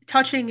keeps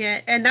touching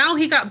it, and now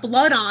he got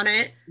blood on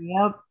it.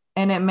 Yep.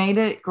 And it made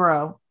it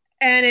grow.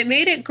 And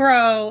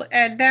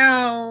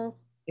now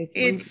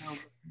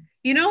it's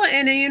you know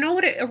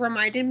what it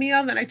reminded me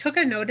of, and I took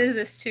a note of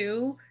this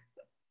too.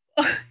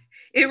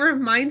 It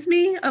reminds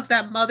me of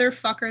that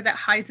motherfucker that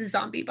hides a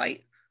zombie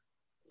bite.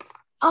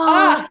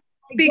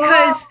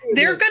 Because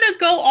they're gonna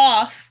go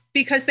off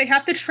because they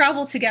have to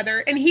travel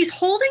together, and he's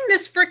holding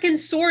this freaking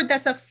sword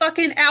that's a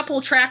fucking Apple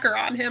tracker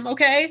on him,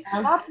 okay?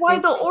 That's why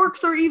the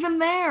orcs are even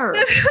there.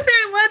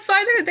 That's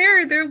why they're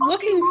there. They're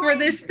looking for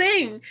this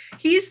thing.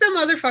 He's the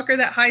motherfucker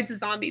that hides a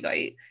zombie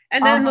bite.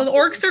 And then the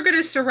orcs are going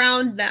to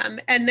surround them,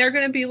 and they're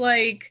going to be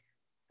like,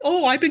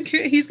 oh,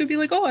 he's going to be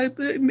like, oh,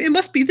 it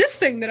must be this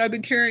thing that I've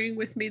been carrying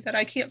with me that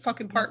I can't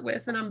fucking part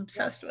with and I'm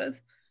obsessed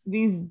with.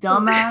 These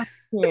dumbass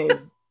kids.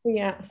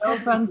 Yeah. No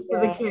offense to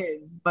the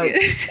kids, but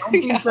don't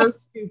be so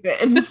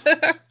stupid.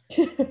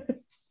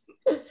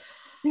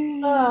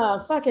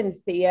 Oh, fucking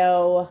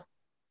Theo.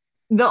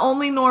 The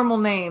only normal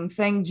name,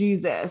 thank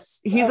Jesus.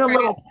 He's a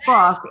little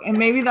fuck, and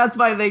maybe that's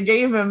why they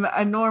gave him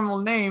a normal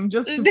name,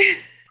 just to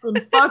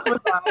fuck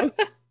with us.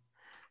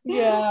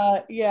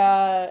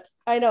 Yeah.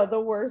 I know,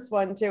 the worst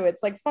one too.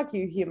 It's like, fuck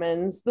you,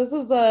 humans. This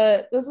is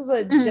a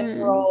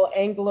general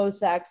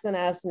Anglo-Saxon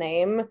ass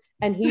name,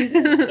 and he's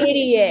an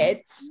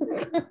idiot.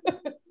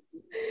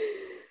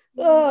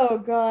 Oh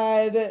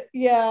God.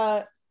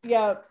 Yeah.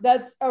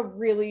 That's a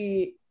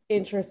really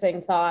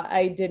interesting thought.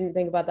 I didn't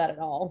think about that at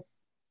all.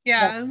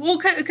 Yeah, well,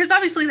 because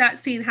obviously that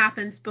scene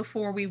happens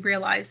before we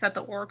realize that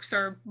the orcs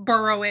are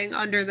burrowing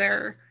under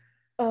their.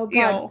 Oh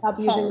God! Stop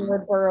using the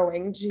word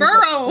burrowing. Jesus.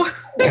 Burrow.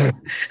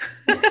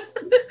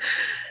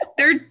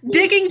 They're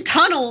digging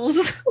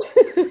tunnels.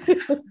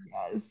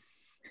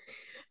 Yes.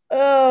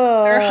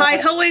 Oh. They're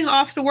hi-hoing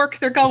off to work.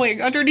 They're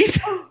going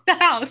underneath the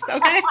house.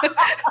 Okay.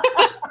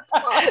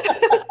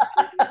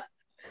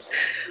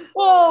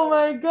 Oh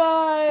my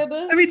god.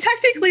 I mean,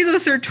 technically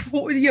those are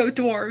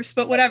dwarves,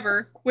 but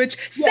whatever. Which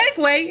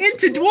segue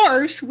into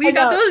dwarves, we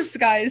got those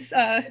guys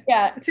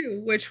too,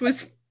 which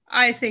was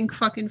I think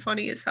fucking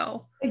funny as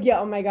hell. Yeah,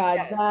 oh my god.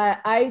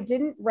 I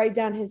didn't write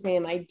down his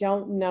name. I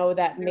don't know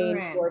that main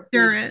dwarf.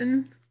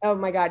 Durin. Oh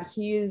my god,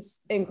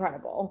 he's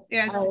incredible.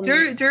 Yeah,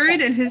 it's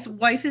Durin and his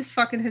wife is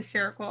fucking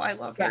hysterical. I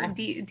love her.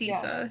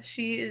 Disa.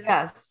 She is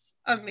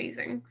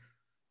amazing.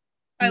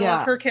 I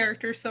love her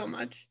character so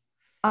much.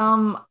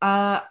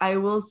 I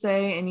will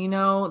say, and you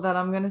know that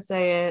I'm gonna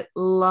say it,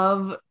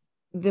 love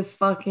the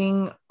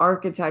fucking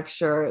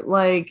architecture,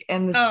 like,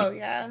 and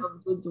the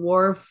of the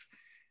dwarf,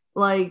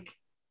 like,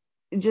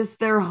 just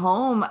their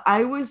home.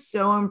 I was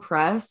so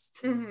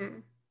impressed.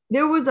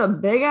 There was a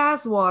big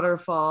ass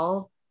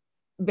waterfall,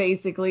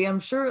 basically. I'm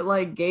sure it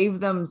like gave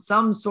them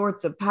some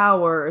sorts of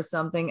power or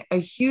something. A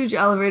huge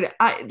elevator.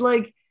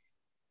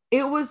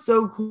 It was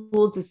so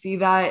cool to see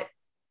that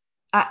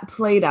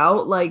played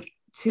out like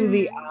to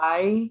the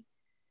eye.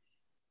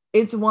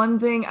 It's one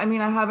thing, I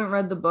mean, I haven't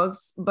read the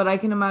books, but I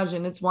can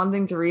imagine it's one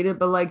thing to read it,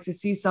 but like to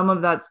see some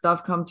of that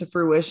stuff come to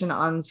fruition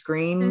on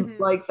screen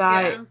like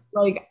that,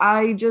 like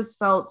I just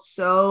felt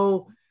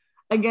so,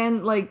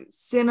 again, like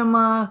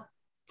cinema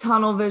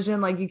tunnel vision,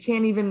 like you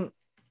can't even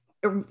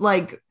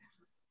like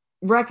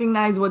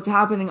recognize what's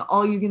happening.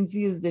 All you can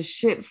see is the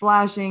shit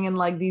flashing and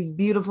like these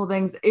beautiful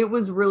things. It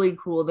was really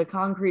cool. The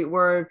concrete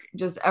work,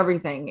 just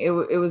everything. It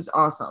was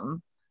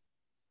awesome.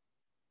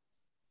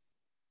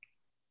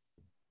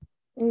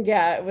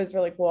 Yeah, it was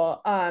really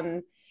cool.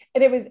 And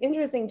it was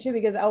interesting too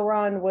because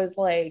Elrond was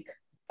like,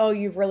 "Oh,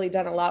 you've really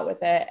done a lot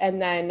with it."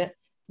 And then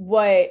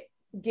what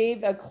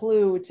gave a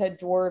clue to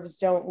dwarves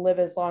don't live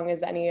as long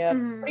as any of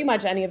pretty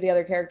much any of the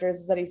other characters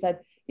is that he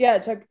said,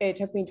 "Yeah, it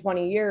took me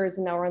 20 years."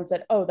 And Elrond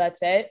said, "Oh,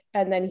 that's it."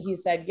 And then he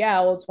said,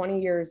 "Yeah, well,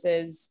 20 years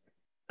is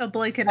a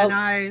blink and an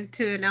eye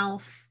to an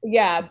elf."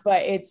 Yeah,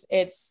 but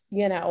it's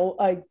you know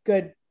a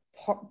good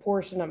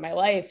portion of my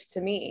life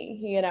to me,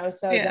 you know.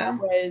 So that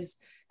was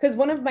because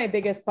one of my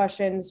biggest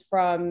questions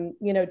from,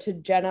 you know, to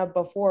Jenna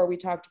before we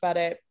talked about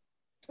it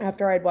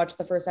after I'd watched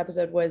the first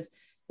episode was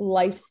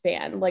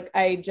lifespan. Like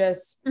I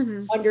just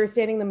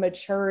understanding the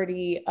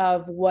maturity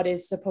of what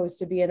is supposed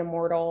to be an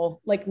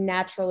immortal, like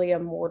naturally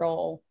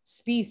immortal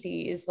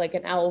species, like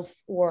an elf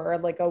or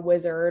like a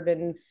wizard.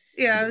 And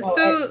yeah, you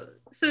know,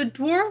 so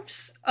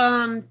dwarves,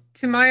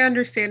 to my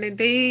understanding,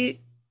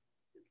 they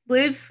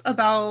live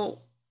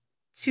about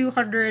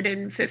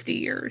 250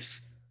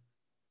 years.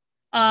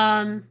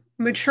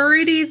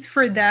 Maturity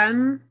for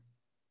them,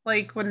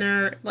 like when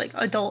they're like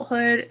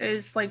adulthood,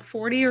 is like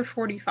 40 or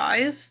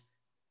 45,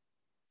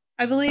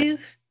 I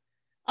believe.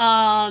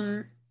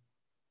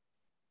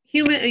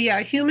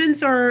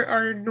 Humans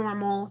are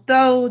normal,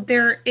 though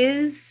there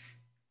is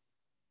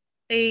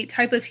a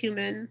type of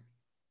human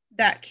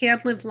that can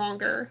live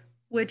longer,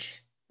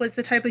 which was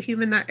the type of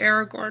human that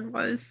Aragorn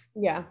was.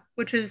 Yeah.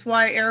 Which is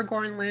why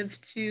Aragorn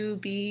lived to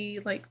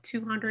be like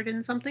 200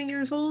 and something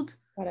years old.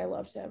 But I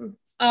loved him.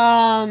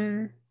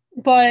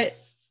 But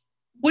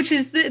which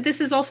is this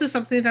is also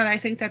something that I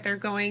think that they're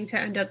going to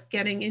end up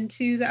getting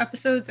into the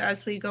episodes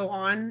as we go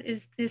on,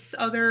 is this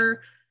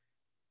other,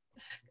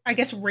 I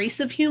guess, race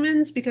of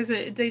humans, because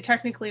they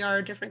technically are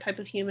a different type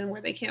of human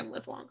where they can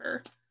live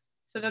longer.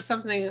 So that's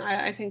something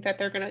I think that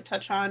they're going to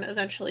touch on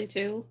eventually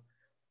too.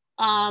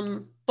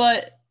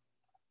 But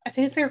I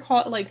think they're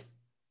called like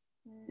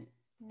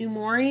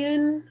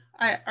Numorian,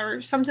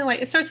 or something,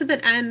 like it starts with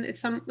an N. It's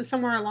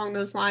somewhere along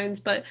those lines,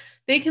 but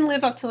they can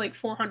live up to like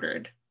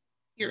 400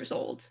 years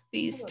old,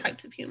 these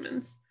types of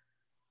humans.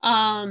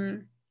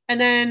 And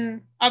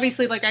then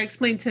obviously, like I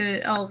explained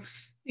to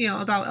elves, you know,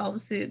 about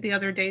elves the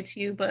other day to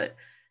you, but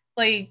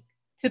like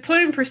to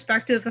put in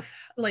perspective of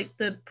like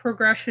the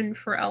progression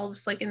for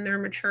elves, like in their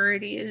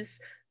maturity,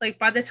 is like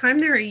by the time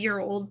they're a year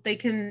old, they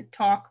can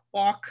talk,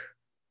 walk,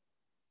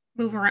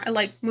 move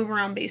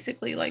around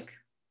basically like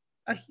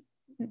a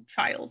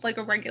child, like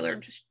a regular,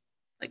 just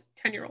like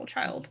 10-year-old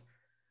child.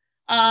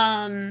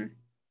 And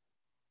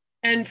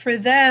for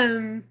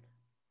them,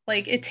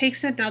 like it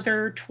takes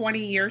another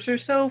 20 years or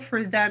so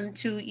for them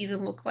to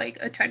even look like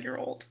a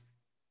 10-year-old.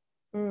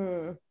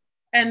 And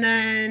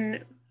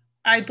then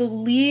I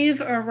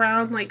believe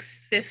around like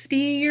 50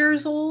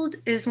 years old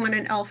is when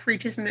an elf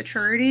reaches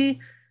maturity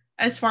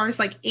as far as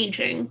like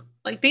aging.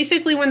 Like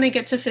basically when they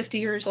get to 50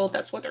 years old,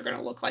 that's what they're going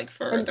to look like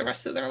for the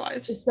rest of their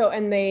lives. So,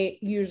 and they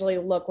usually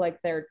look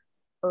like they're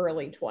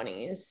early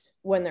 20s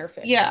when they're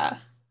 50. Yeah,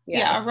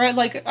 right,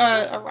 like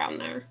around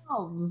there.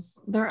 Elves.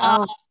 They're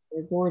elves.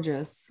 They're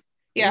gorgeous.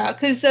 Yeah,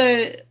 because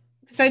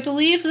I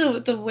believe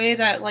the way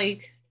that,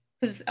 like,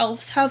 because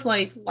elves have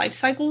like life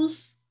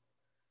cycles,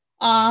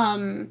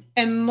 and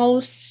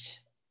most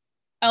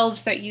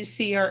elves that you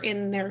see are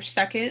in their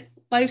second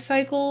life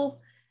cycle.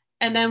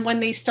 And then when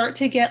they start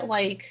to get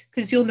like,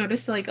 because you'll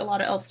notice that like a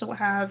lot of elves don't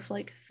have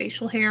like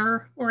facial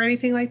hair or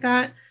anything like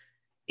that.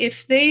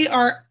 If they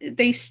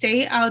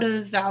stay out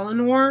of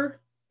Valinor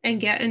and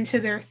get into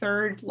their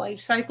third life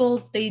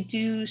cycle, they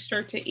do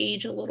start to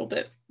age a little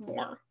bit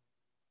more.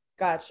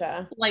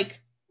 Gotcha. Like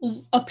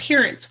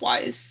appearance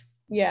wise.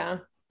 Yeah.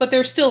 But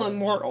they're still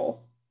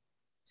immortal.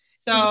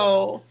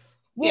 So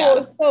well,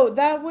 yeah. So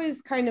that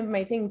was kind of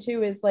my thing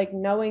too, is like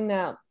knowing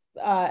that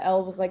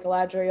elves like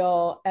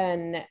Galadriel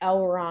and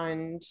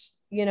Elrond,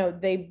 you know,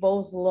 they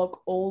both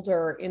look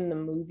older in the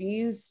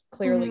movies,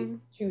 clearly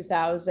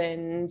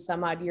 2000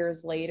 some odd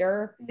years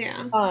later.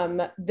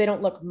 Yeah. They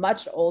don't look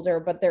much older,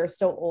 but they're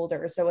still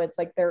older. So it's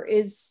like there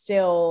is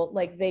still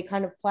like they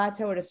kind of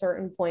plateau at a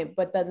certain point,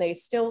 but then they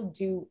still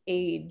do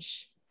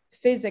age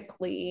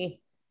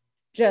physically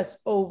just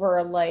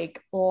over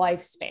like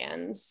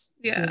lifespans.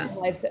 Yeah.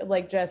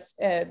 Like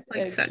just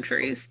like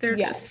centuries. They're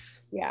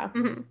just yeah.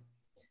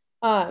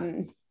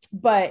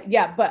 But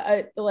yeah,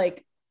 but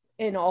like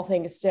in all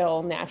things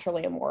still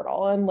naturally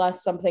immortal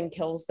unless something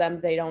kills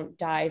them. They don't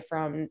die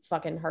from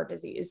fucking heart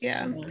disease.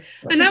 Yeah.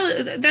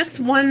 And that's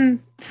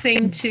one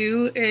thing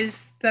too,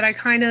 is that I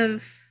kind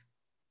of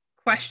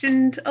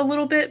questioned a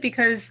little bit,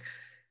 because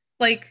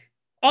like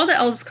all the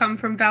elves come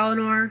from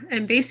Valinor,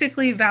 and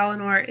basically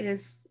Valinor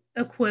is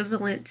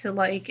equivalent to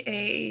like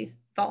a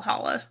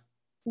Valhalla.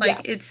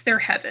 Like it's their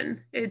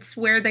heaven. It's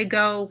where they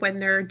go when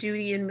their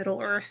duty in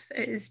Middle Earth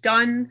is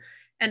done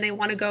and they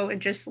want to go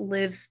and just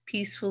live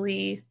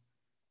peacefully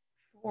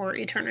for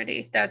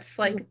eternity. That's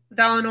like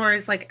Valinor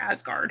is like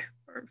Asgard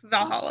or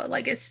Valhalla.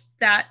 Like it's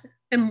that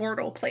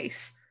immortal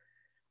place.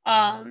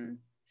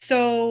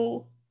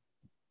 So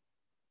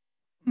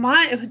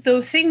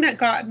the thing that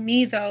got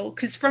me though,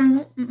 because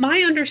from my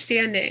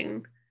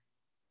understanding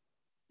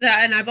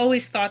that, and I've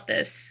always thought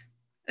this,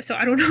 so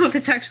I don't know if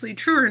it's actually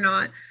true or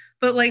not,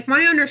 but like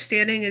my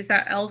understanding is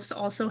that elves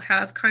also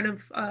have kind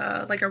of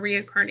like a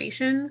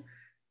reincarnation,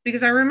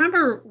 because I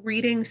remember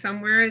reading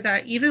somewhere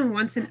that even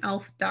once an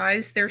elf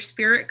dies, their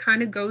spirit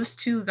kind of goes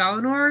to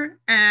Valinor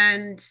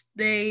and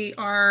they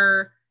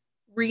are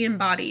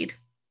re-embodied.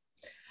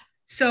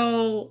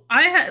 So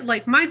I had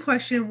like, my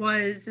question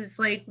is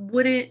like,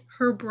 wouldn't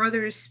her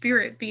brother's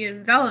spirit be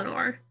in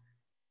Valinor?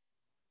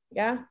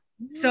 Yeah.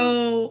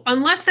 So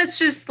unless that's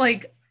just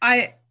like,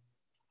 I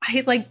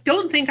like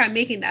don't think I'm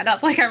making that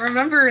up. Like I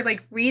remember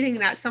like reading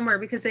that somewhere,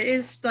 because it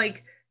is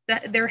like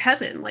that their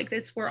heaven, like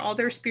it's where all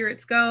their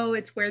spirits go.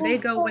 It's where they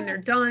go when they're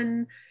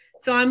done.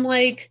 So I'm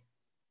like,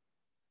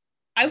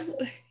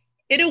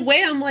 in a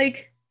way, I'm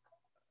like,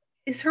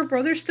 is her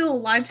brother still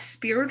alive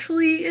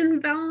spiritually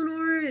in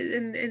Valinor,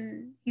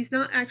 and he's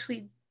not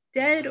actually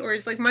dead, or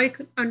is like my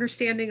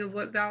understanding of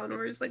what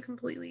Valinor is like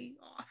completely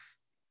off?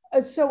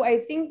 So I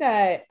think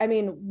that, I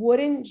mean,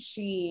 wouldn't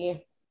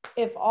she,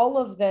 if all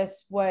of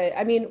this was,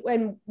 I mean,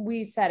 when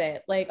we said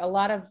it, like a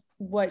lot of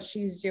what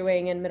she's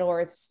doing in Middle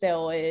Earth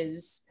still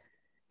is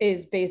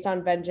based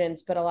on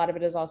vengeance, but a lot of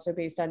it is also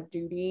based on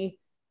duty,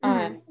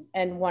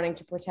 and wanting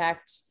to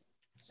protect.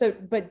 So,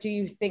 but do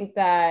you think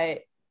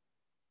that,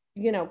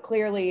 you know,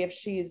 clearly if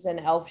she's an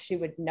elf, she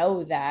would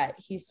know that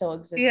he still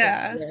exists.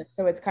 Yeah.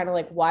 So it's kind of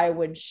like, why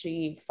would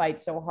she fight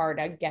so hard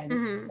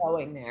against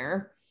going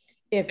there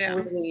if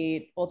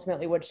really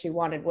ultimately what she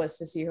wanted was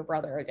to see her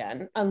brother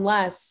again,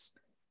 unless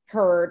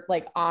her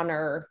like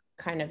honor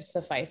kind of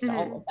sufficed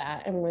all of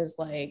that and was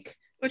like,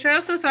 which I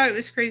also thought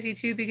was crazy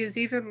too, because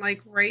even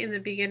like right in the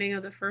beginning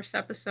of the first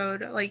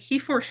episode, like he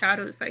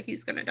foreshadows that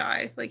he's going to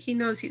die. Like he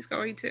knows he's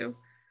going to,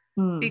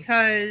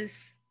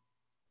 because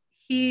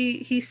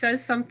he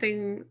says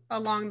something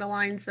along the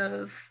lines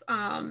of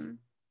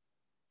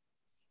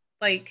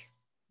like,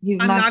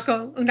 I'm not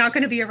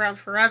going to be around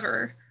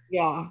forever.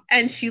 Yeah.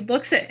 And she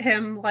looks at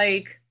him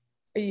like,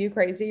 are you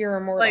crazy? You're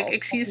immortal. Like,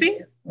 excuse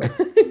me?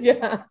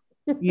 Yeah.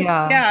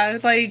 Yeah,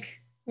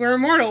 like, we're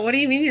immortal. What do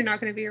you mean you're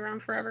not going to be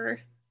around forever?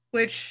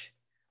 Which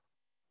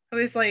I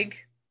was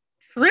like,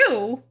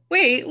 true?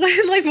 Wait,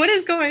 like, what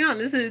is going on?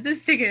 This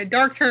is taking a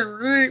dark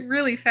turn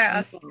really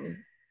fast.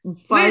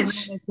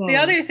 Which the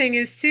other thing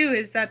is too,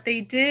 is that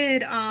they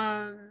did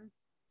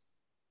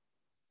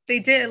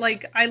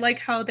like, I like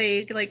how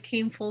they like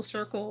came full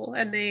circle,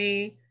 and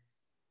they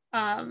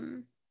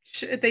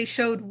they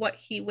showed what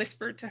he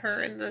whispered to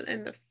her in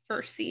the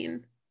first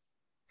scene,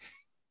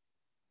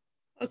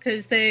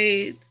 because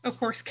they of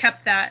course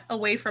kept that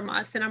away from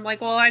us, and I'm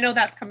like, well, I know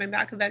that's coming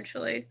back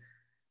eventually.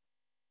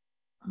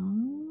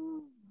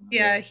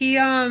 Yeah, he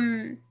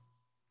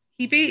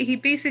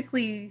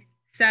basically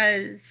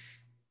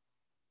says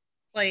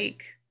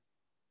like,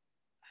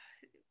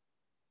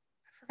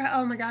 I forgot,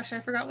 oh my gosh,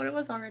 I forgot what it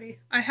was already.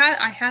 I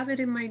have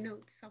it in my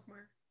notes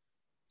somewhere.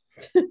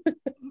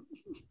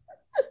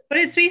 But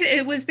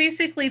it was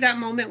basically that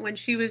moment when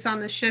she was on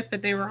the ship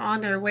and they were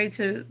on their way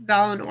to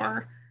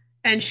Valinor,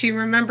 and she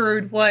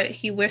remembered what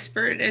he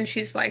whispered, and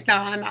she's like, "No,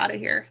 I'm out of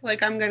here.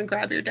 Like, I'm gonna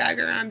grab your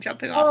dagger and I'm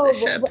jumping off the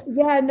ship."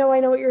 Yeah, no, I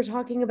know what you're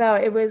talking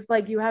about. It was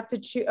like you have to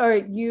choose, or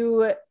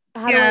you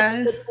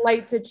had it's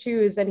light to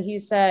choose, and he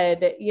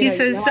said, he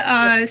says,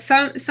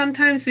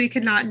 sometimes we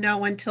cannot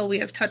know until we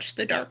have touched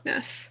the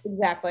darkness.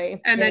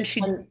 Exactly. And then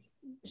she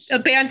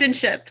abandoned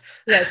ship.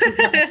 Yeah,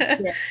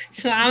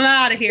 so I'm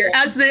out of here.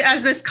 As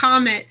this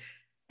comet,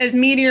 as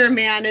Meteor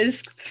Man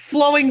is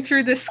flowing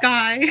through the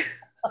sky.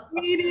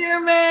 Meteor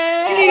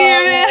Man,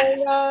 Yeah. Oh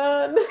my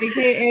God.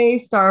 aka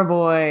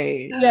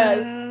Starboy.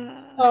 Yes.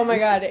 Oh my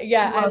God.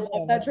 Yeah, I Love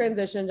love that him.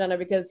 transition, Jenna,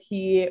 because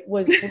he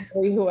was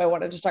really who I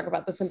wanted to talk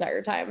about this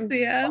entire time. So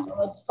Yeah.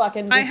 let's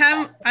fucking I discuss.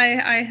 have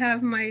I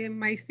have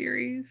my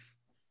theories.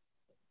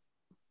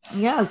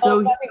 Yeah, Oh,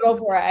 so fucking go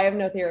for it. I have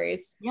no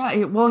theories.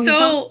 yeah, well, he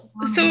felt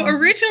So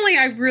originally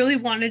I really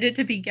wanted it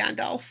to be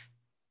Gandalf.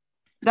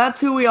 that's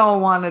who we all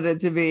wanted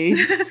it to be.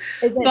 Is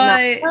it not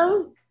But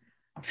though?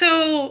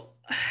 so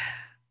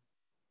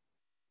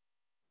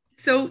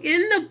so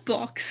in the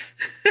books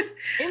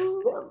in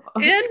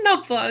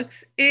the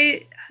books,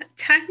 it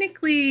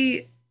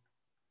technically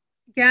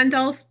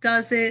Gandalf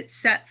doesn't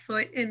set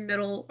foot in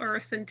Middle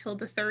Earth until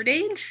the Third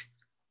Age.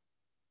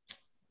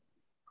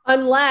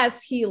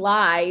 Unless he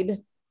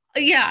lied.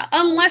 Yeah,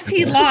 unless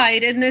he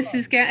lied, and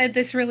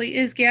this really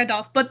is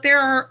Gandalf. But there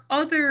are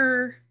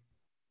other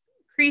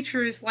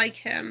creatures like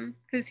him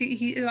because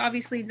he is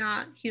obviously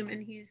not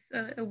human. He's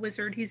a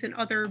wizard. He's an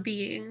other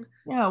being.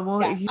 Yeah,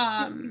 well, Yeah. he's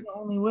the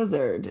only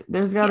wizard.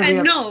 There's got to be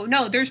And a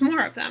no, there's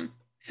more of them.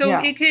 So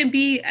yeah. it can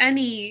be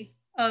any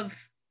of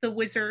the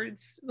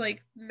wizards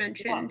like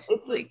mentioned. Yeah,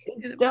 Like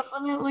it's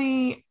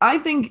definitely, I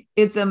think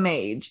it's a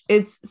mage.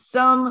 It's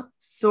some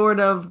sort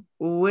of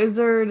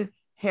wizard,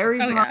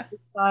 Harry oh Potter yeah,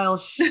 style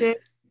shit.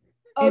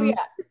 Oh yeah.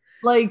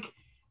 Like,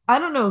 I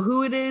don't know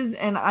who it is,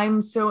 and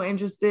I'm so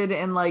interested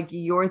in like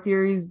your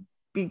theories.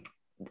 Be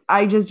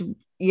I just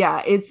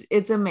yeah,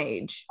 it's a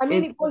mage. I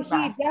mean, It's well, a he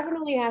master.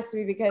 definitely has to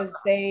be because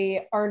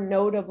they are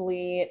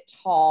notably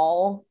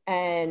tall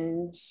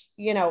and,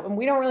 and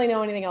we don't really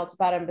know anything else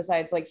about him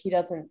besides like he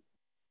doesn't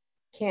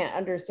can't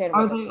understand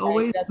Are what they're they saying.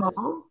 always Doesn't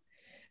tall?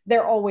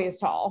 they're always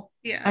tall.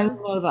 I yeah.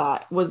 didn't know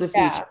that was a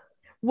Yeah. feature.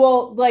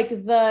 Well, like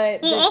the Well,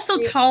 the also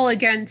tall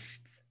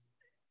against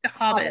the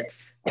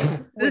hobbits.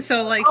 hobbits, which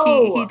So like he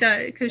Oh,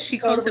 does because she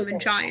calls totally him a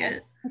makes giant.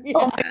 sense. oh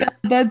Yeah. my God,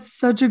 that's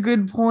such a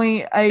good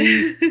point.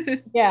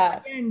 Yeah.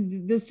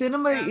 Again, the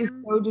cinema Yeah. is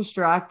so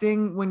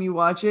distracting when you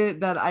watch it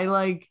that I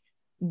like,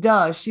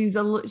 duh,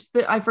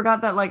 I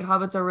forgot that like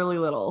hobbits are really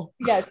little.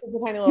 Yeah, it's just a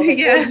tiny little thing.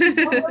 Well, Yeah. you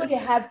don't really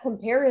have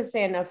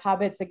comparison of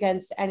hobbits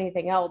against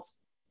anything else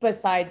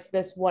besides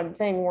this one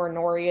thing where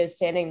Nori is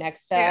standing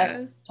next to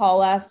Yeah.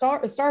 tall ass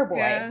star boy,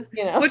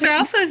 Yeah. Which I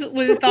also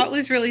thought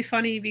was really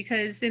funny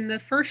because in the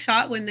first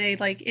shot when they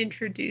like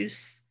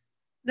introduce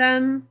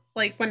them,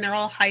 like when they're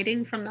all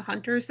hiding from the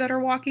hunters that are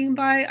walking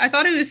by, I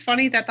thought it was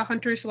funny that the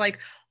hunters like,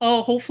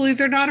 oh, hopefully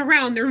they're not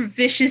around. They're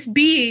vicious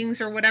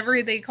beings or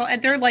whatever they call,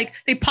 and they're like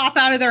they pop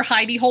out of their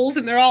hidey holes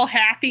and they're all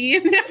happy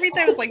and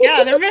everything. I was like,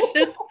 yeah, they're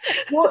vicious.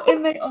 Well,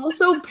 and they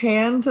also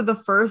pan to the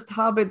first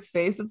hobbit's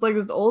face. It's like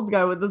this old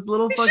guy with this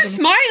little He's fucking just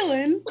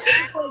smiling.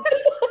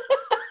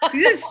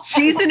 He's just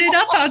cheesing it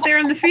up out there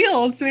in the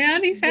fields,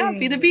 man. He's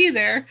happy to be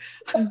there.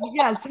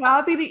 yes,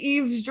 happy to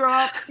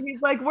eavesdrop.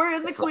 He's like, we're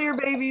in the clear,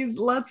 babies.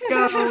 Let's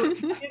go.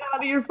 Get out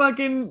of your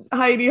fucking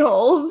hidey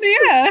holes.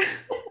 Yeah.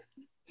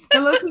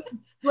 And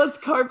let's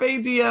carpe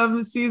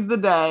diem, seize the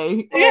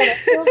day. Oh, it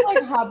feels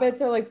like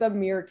hobbits are like the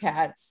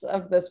meerkats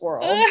of this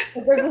world.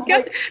 They're just Yeah,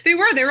 like they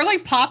were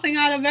like popping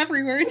out of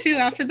everywhere too.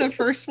 After the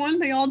first one,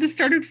 they all just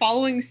started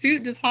following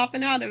suit, just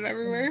hopping out of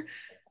everywhere.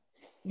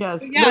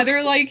 Yes. Yeah,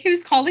 they're like he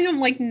was calling them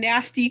like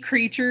nasty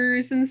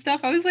creatures and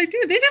stuff. I was like,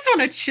 dude, they just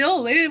want to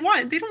chill. They don't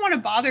want to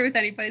bother with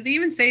anybody. They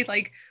even say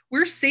like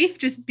we're safe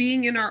just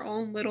being in our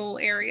own little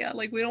area.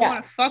 Like we don't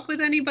want to fuck with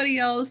anybody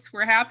else.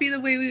 We're happy the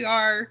way we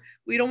are.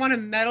 We don't want to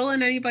meddle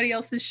in anybody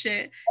else's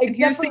shit. And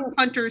here's the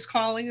hunters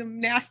calling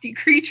them nasty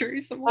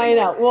creatures. Like, I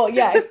know. Well,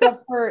 yeah,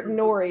 except for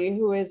Nori,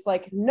 who is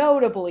like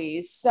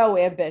notably so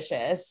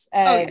ambitious.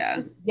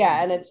 And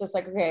yeah, and it's just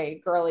like,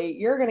 okay, girly,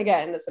 you're gonna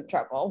get into some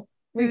trouble.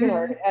 We can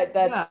already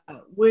that's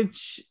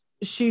which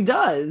she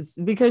does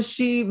because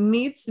she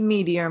meets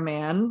Meteor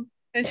Man.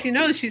 And she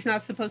knows she's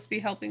not supposed to be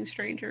helping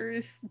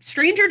strangers.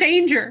 Stranger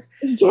danger.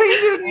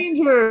 Stranger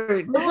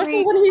danger.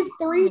 Especially when he's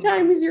 3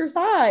 times your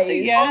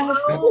size. Yeah.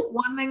 Although,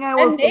 one thing I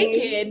will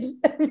say,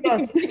 naked.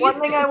 Yes, one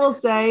thing I will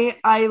say,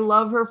 I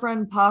love her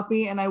friend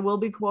Poppy, and I will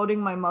be quoting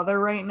my mother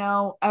right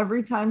now.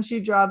 Every time she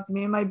dropped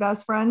me and my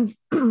best friends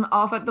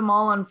off at the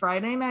mall on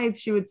Friday nights,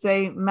 she would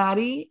say,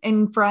 Maddie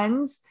and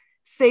friends,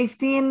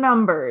 safety in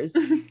numbers.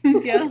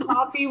 Yeah.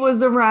 Poppy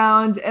was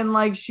around, and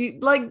like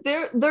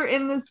they're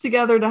in this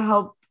together to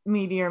help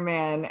Meteor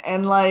Man,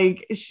 and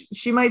like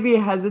she might be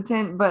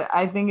hesitant, but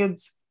I think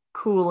it's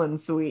cool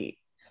and sweet.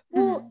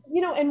 Well,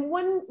 and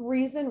one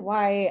reason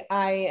why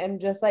I am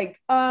just like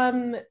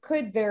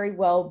could very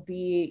well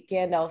be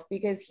Gandalf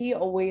because he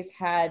always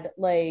had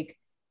like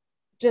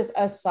just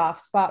a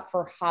soft spot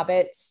for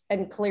hobbits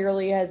and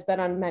clearly has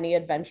been on many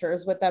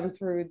adventures with them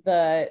through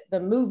the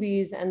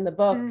movies and the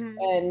books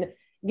and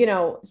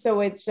so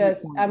it's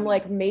just I'm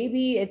like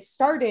maybe it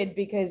started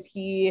because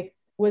he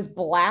was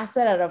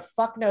blasted out of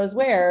fuck knows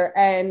where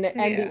and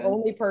the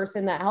only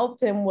person that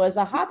helped him was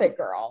a hobbit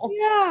girl.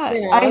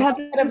 Yeah, I had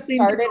kind of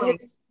started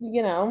his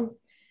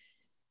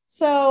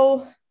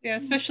so Yeah,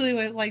 especially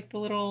with like the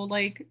little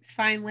like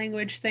sign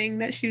language thing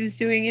that she was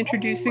doing,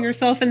 introducing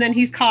herself, and then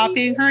he's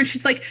copying her, and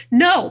she's like,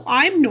 "No,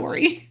 I'm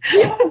Nori.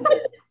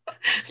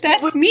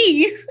 That's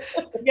me."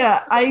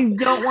 Yeah, I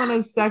don't want to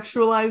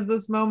sexualize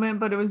this moment,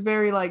 but it was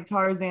very like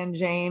Tarzan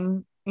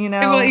Jane, you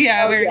Well, know?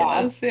 yeah, Oh very yeah.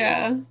 was.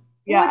 Yeah.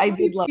 Yeah, Well, I it's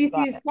two did love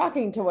species that.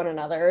 talking to one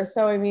another.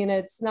 So I mean,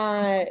 it's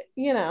not,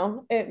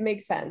 it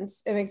makes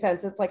sense. It makes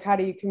sense. It's like how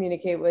do you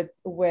communicate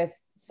with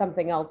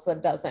something else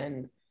that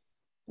doesn't,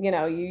 you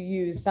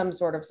use some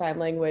sort of sign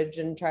language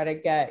and try to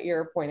get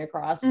your point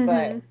across.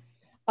 But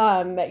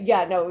Mm-hmm.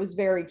 yeah, no, it was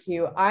very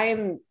cute.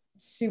 I'm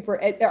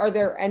super are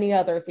there any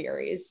other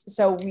theories?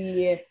 So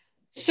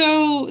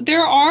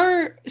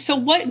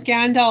what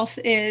Gandalf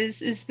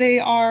is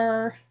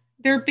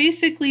they're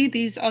basically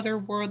these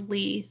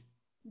otherworldly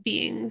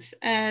beings,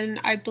 and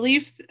I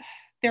believe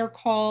they're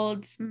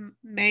called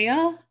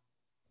Maya.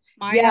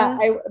 Yeah, Maya.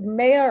 I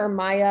Maya or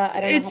Maya,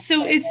 I don't know how It's to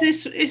so say it.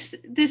 it's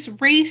this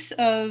race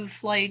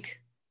of like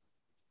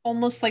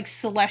almost like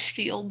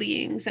celestial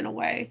beings in a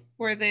way,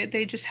 where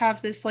they just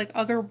have this like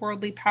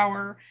otherworldly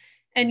power.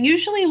 And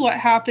usually what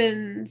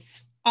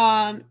happens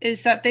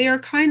is that they are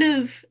kind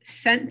of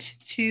sent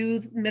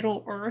to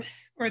Middle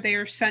Earth, or they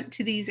are sent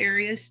to these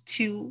areas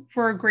to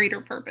for a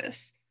greater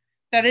purpose.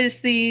 That is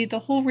the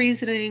whole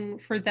reasoning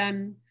for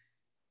them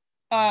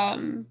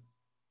um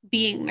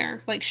being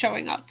there, like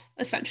showing up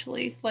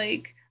essentially.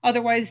 Like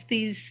otherwise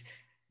these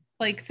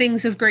like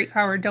things of great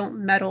power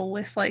don't meddle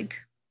with like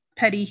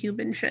petty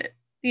human shit.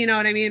 You know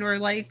what I mean? Or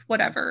like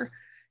whatever.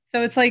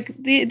 So it's like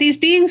these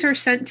beings are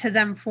sent to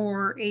them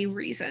for a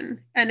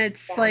reason. And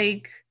it's Yeah.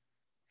 like,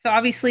 so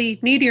obviously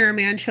Meteor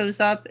Man shows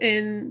up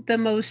in the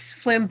most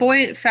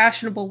flamboyant,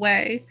 fashionable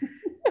way.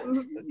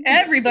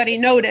 Everybody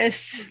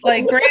noticed,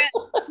 like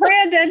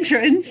grand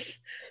entrance.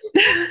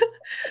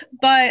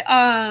 But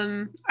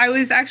I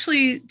was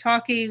actually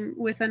talking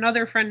with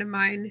another friend of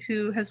mine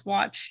who has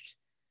watched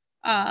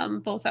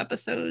both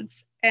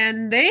episodes,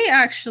 and they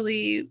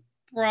actually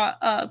brought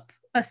up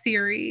a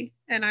theory,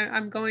 and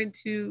I'm going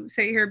to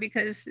say here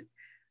because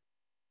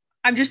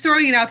I'm just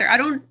throwing it out there. I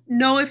don't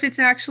know if it's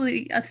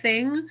actually a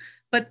thing,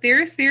 but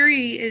their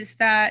theory is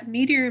that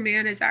Meteor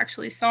Man is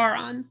actually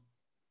Sauron.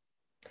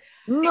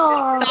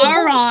 No.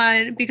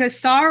 Because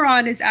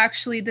Sauron is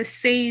actually the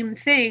same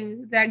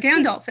thing that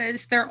Gandalf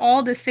is. They're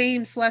all the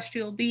same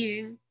celestial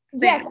being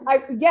Yes, thing.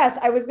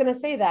 I was going to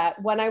say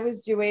that when I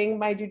was doing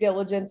my due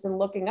diligence and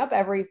looking up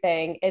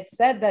everything, it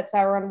said that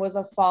Sauron was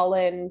a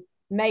fallen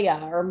Maya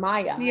or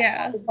Maya. I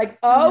Yeah. was like,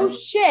 oh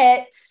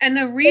shit, And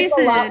the it's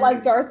a lot like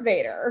reason Darth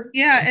Vader.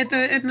 Yeah, and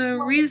the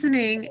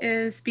reasoning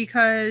is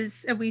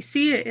because, and we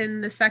see it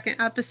in the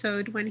second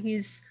episode when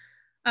he's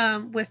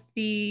with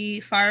the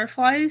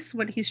fireflies,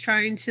 when he's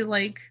trying to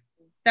like,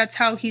 that's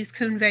how he's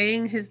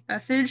conveying his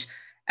message.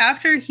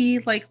 After he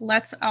like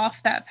lets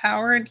off that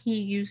power and he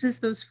uses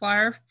those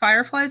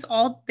fireflies,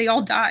 all they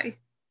all die.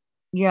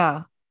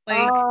 Yeah.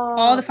 Like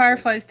all the Oh,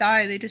 fireflies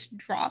die, they just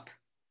drop.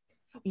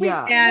 wait,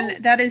 Yeah.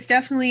 And that is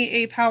definitely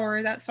a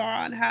power that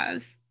Sauron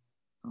has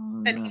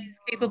Oh and no. he's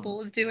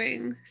capable of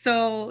doing.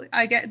 So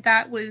I get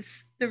that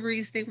was the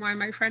reasoning why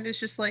my friend is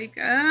just like,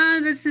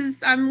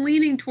 I'm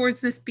leaning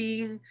towards this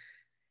being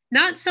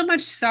not so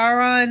much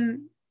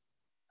Sauron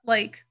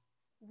like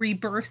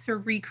rebirthed or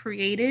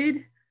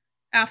recreated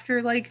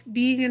after like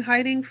being in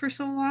hiding for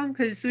so long,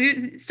 because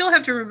we still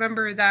have to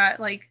remember that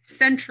like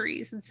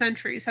centuries and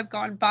centuries have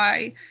gone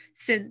by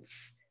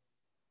since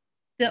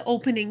the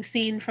opening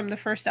scene from the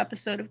first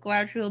episode of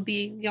Galadriel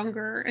being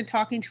younger and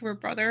talking to her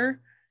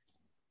brother.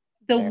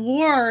 The fair.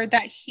 war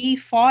that he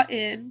fought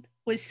in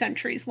was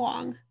centuries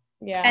long.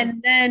 Yeah,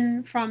 And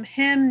then from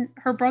him,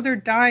 her brother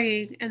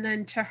dying, and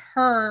then to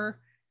her,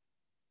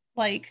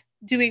 like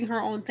doing her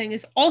own thing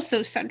is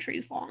also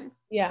centuries long.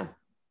 yeah,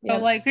 So,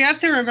 yep. like, we have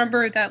to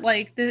remember that,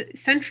 like, the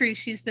centuries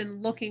she's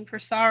been looking for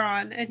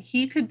Sauron, and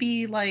he could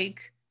be,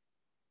 like,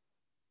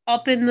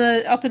 up in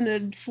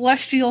the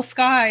celestial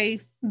sky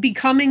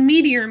becoming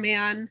Meteor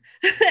Man,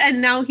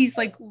 and now he's,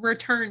 like,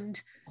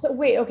 returned So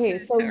wait, okay,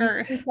 so to you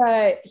Earth. think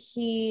that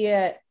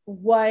he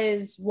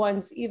was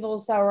once evil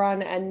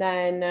Sauron, and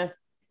then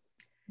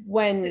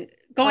when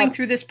Going um,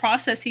 through this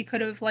process, he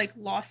could have, like,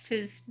 lost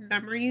his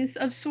memories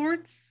of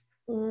sorts,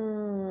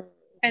 mm,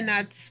 and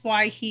that's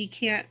why he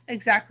can't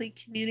exactly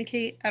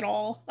communicate at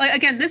all. Like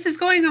again, this is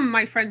going on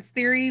my friend's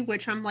theory,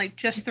 which I'm like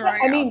just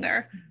throwing I out mean,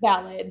 there.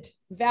 valid.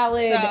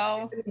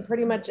 So I mean,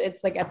 pretty much,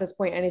 it's like at this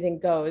point, anything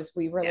goes.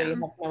 We really yeah. have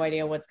no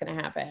idea what's going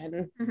to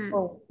happen, Mm-hmm.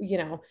 or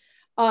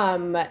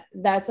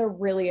that's a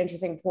really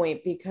interesting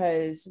point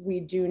because we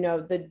do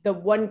know the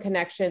one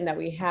connection that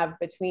we have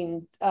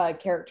between a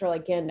character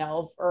like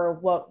Gandalf, or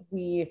what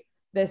we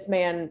this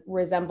man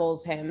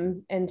resembles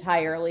him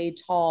entirely,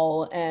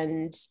 tall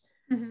and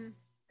Mm-hmm.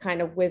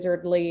 kind of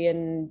wizardly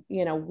and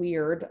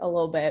weird a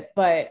little bit,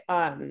 but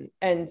and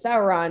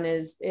Sauron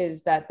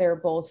is that they're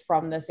both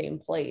from the same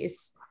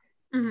place.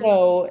 Mm-hmm.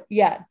 So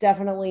yeah,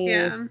 definitely.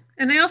 Yeah,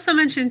 and they also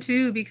mentioned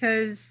too,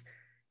 because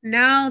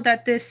now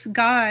that this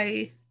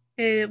guy,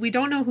 we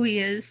don't know who he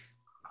is.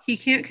 He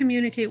can't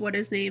communicate what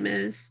his name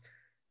is.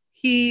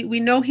 we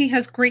know he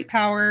has great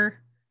power.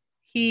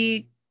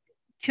 He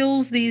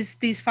kills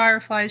these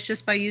fireflies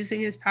just by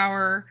using his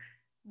power.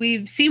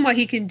 We've seen what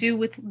he can do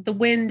with the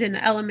wind and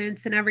the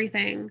elements and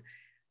everything.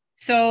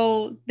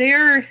 So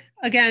they're,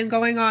 again,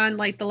 going on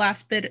like the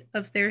last bit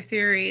of their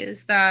theory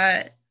is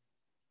that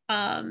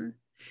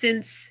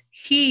since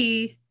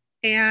he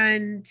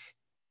and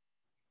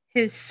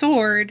his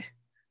sword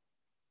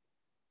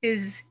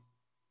is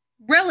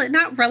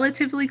not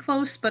relatively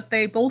close, but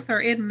they both are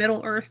in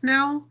Middle Earth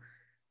now,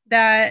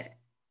 that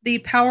the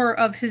power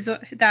of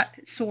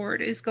that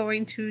sword is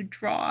going to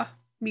draw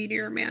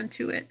Meteor Man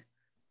to it.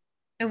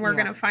 And we're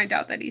going to find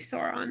out that he's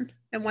Sauron.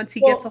 And once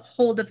he gets a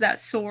hold of that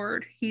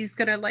sword, he's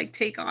going to like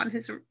take on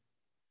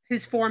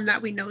his form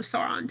that we know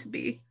Sauron to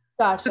be.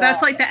 Gotcha. So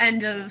that's like the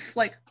end of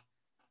like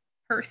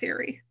her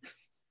theory.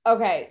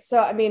 Okay, so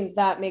I mean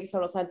that makes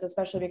total sense,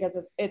 especially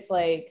because it's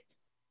like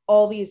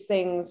all these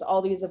things,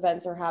 all these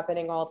events are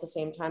happening all at the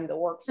same time. The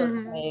orcs are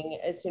coming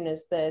as soon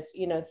as this,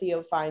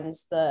 Theo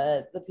finds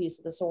the piece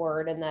of the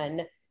sword, and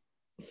then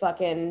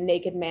fucking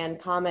Naked Man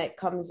comet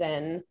comes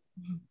in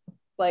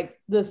like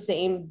the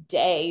same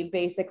day,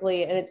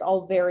 basically, and it's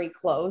all very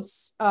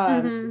close.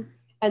 And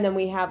then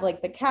we have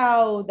like the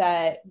cow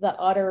that the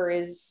udder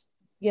is,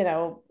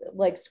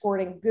 like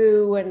squirting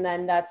goo, and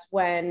then that's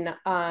when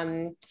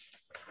Bronwyn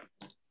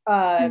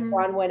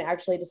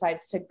actually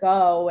decides to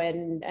go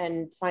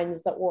and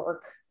finds the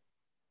orc,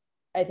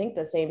 I think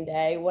the same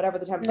day, whatever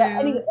the time. But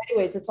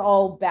anyways, it's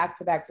all back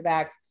to back to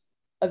back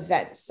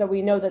events. So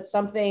we know that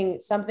something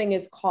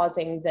is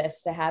causing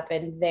this to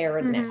happen there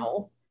and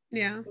now.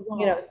 Yeah.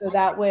 So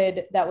that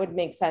would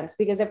make sense,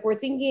 because if we're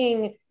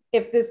thinking,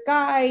 if this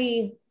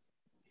guy,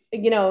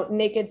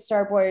 Naked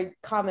Starboy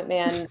Comet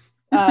Man,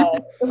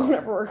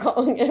 whatever we're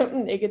calling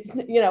him, naked,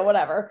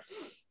 whatever.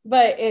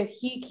 But if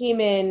he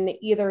came in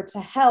either to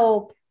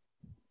help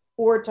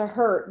or to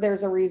hurt,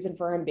 there's a reason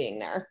for him being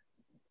there.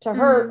 To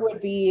hurt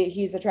would be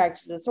he's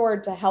attracted to the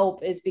sword. To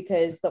help is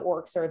because the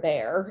orcs are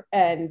there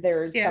and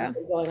there's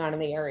something going on in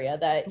the area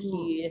that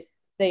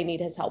they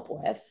need his help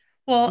with.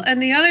 Well,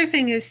 and the other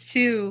thing is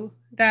too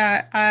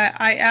that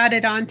I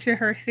added on to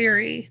her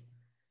theory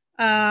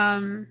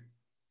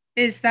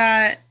is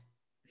that,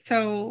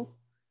 so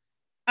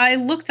I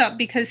looked up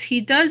because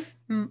he does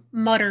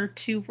mutter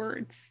 2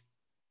 words.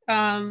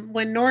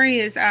 When Nori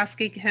is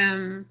asking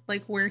him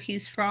like where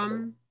he's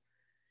from,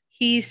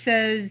 he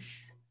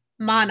says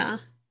mana.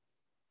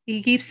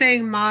 He keeps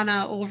saying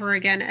mana over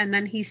again, and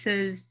then he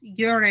says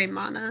Yure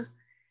mana.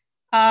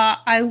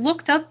 I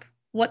looked up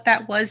what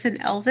that was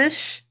in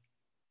Elvish,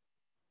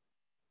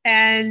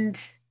 and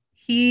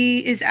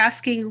he is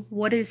asking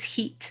what is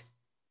heat,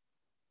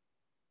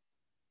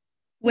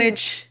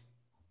 which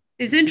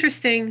is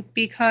interesting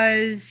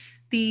because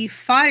the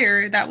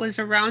fire that was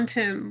around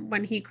him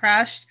when he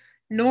crashed,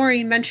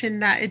 Nori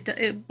mentioned that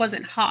it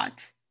wasn't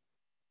hot.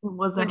 It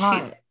wasn't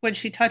hot when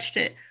she touched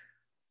it.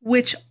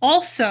 Which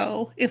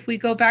also, if we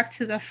go back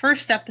to the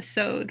first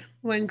episode,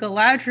 when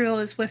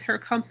Galadriel is with her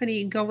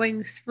company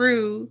going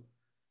through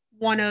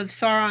one of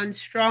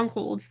Sauron's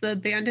strongholds, the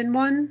abandoned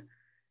one,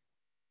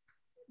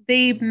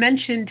 they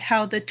mentioned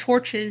how the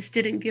torches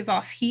didn't give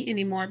off heat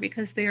anymore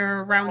because they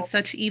are around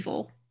such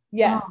evil.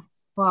 Yes.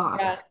 Oh,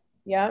 fuck.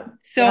 Yeah.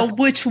 So,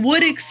 which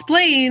would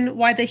explain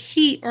why the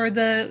heat or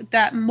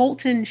that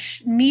molten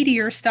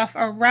meteor stuff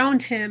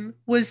around him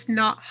was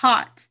not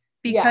hot,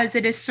 because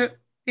it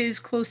is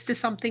close to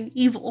something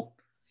evil.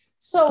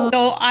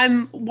 So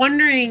I'm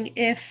wondering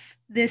if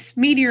this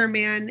Meteor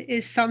Man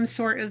is some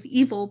sort of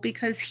evil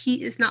because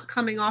heat is not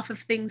coming off of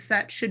things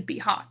that should be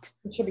hot.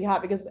 It should be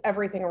hot because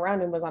everything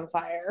around him was on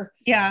fire.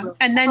 Yeah.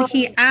 And then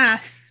he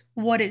asks,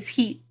 what is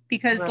heat?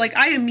 Because like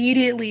I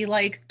immediately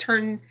like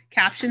turned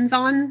captions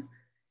on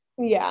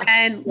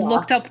and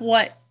looked up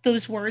what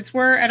those words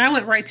were. And I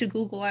went right to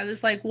Google. I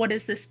was like, what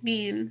does this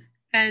mean?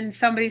 And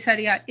somebody said,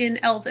 in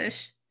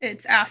Elvish,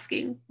 it's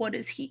asking, what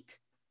is heat?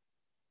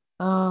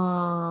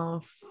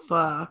 Oh,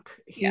 fuck.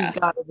 He's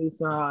got to be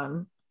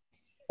Sauron.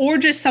 Or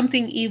just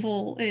something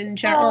evil in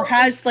general, or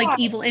has like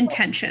evil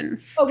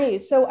intentions. Okay,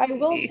 so I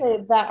will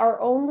say that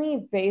our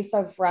only base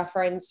of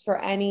reference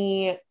for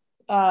any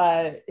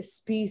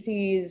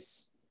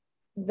species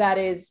that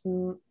is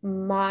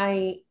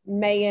Mayan,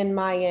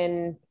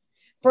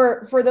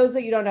 for those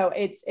that you don't know,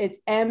 it's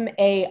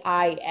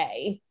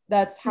Maia.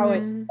 That's how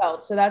it's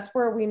spelled. So that's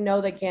where we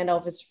know that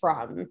Gandalf is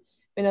from.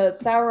 We know that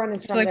Sauron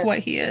is from like what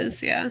he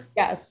is, yeah.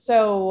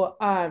 So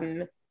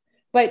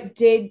but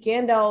did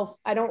Gandalf,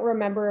 I don't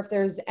remember if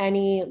there's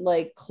any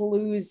like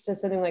clues to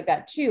something like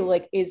that too.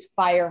 Like, is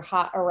fire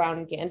hot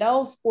around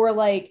Gandalf, or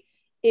like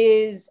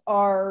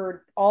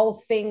are all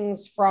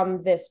things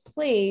from this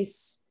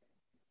place,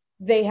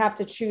 they have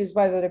to choose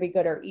whether to be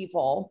good or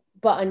evil,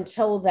 but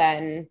until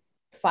then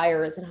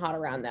fire isn't hot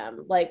around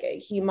them. Like,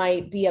 he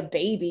might be a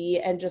baby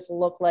and just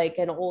look like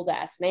an old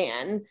ass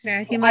man.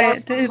 Yeah, it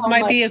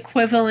might be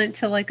equivalent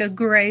to like a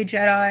gray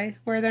Jedi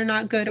where they're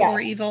not good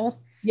or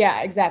evil.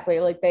 Yeah, exactly.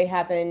 Like they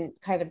haven't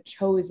kind of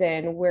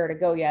chosen where to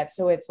go yet.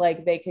 So it's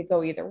like they could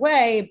go either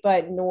way,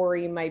 but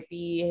Nori might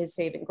be his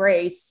saving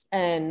grace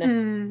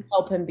and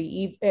help him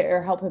be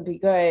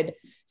good.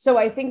 So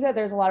I think that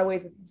there's a lot of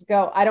ways to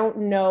go. I don't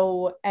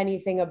know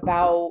anything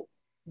about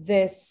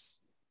this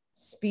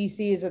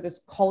species or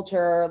this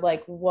culture,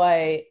 like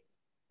what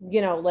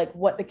like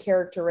what the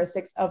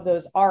characteristics of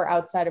those are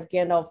outside of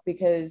Gandalf,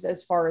 because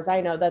as far as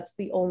I know, that's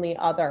the only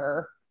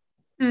other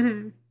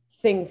Mm-hmm.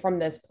 thing from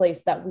this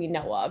place that we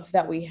know of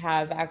that we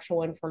have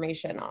actual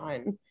information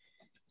on.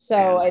 So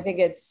Yeah. I think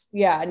it's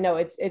going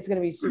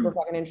to be super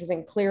fucking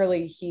interesting.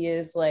 Clearly he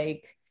is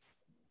like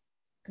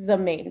the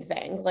main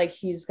thing. Like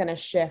he's going to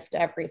shift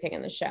everything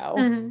in the show.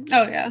 Mm-hmm.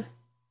 Oh yeah.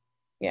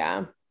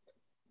 Yeah.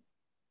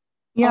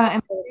 Yeah,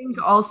 and I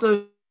think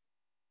also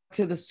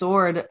to the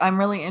sword, I'm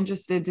really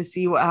interested to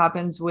see what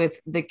happens with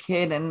the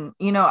kid. And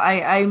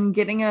I'm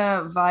getting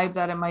a vibe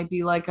that it might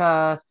be like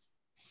a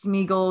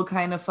Smeagol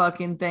kind of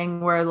fucking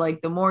thing where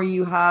like the more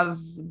you have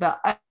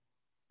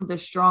the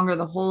stronger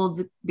the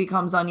hold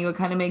becomes on you. It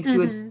kind of makes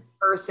you a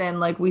person.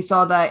 Like we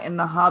saw that in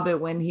The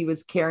Hobbit when he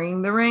was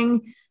carrying the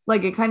ring.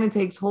 Like it kind of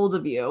takes hold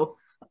of you.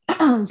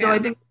 So I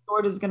think the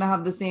sword is going to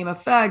have the same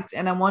effect.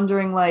 And I'm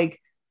wondering, like,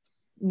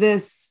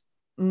 this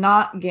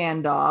not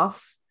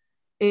Gandalf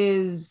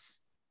is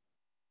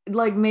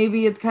like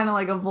maybe it's kind of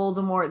like a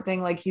Voldemort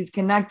thing. Like he's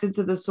connected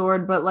to the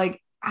sword, but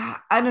like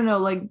I don't know.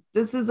 Like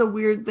this is a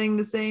weird thing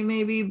to say,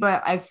 maybe,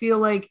 but I feel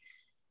like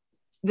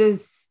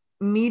this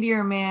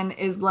meteor man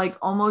is like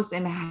almost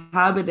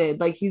inhabited,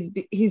 like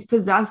he's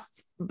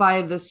possessed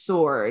by the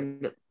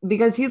sword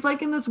because he's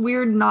like in this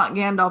weird not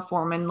Gandalf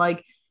form, and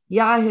like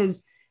yeah,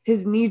 his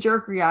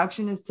knee-jerk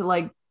reaction is to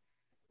like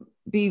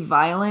be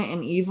violent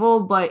and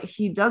evil, but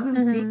he doesn't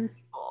seem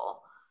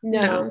evil.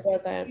 No, it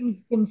doesn't.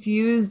 He's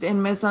confused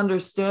and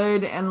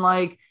misunderstood, and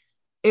like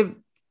if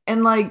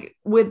and like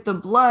with the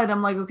blood,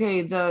 I'm like,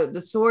 okay,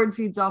 the sword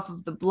feeds off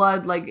of the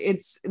blood, like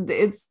it's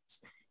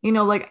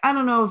like I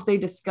don't know if they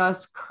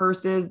discuss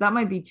curses. That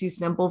might be too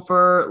simple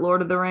for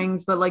Lord of the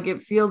Rings, but like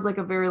it feels like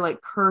a very like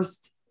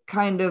cursed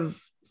kind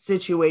of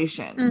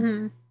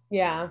situation.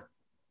 Yeah.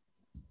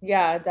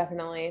 Yeah,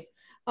 definitely.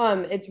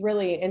 It's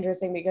really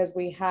interesting because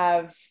we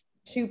have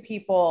two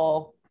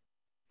people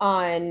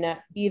on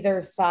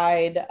either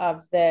side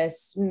of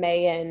this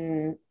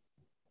Mayan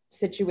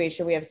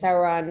situation. We have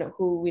Sauron,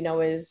 who we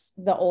know is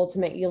the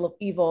ultimate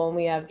evil, and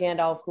we have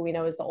Gandalf, who we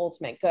know is the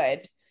ultimate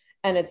good.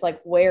 And it's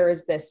like, where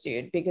is this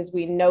dude? Because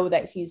we know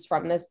that he's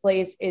from this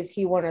place. Is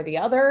he one or the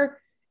other?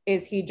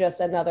 Is he just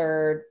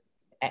another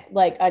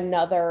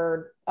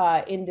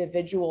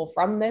individual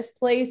from this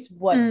place?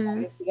 What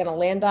side is he going to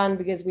land on?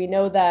 Because we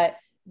know that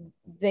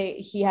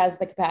he has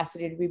the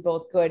capacity to be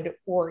both good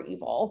or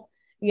evil,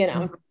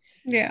 Yeah.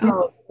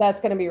 So that's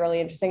going to be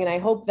really interesting. And I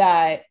hope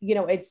that,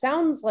 it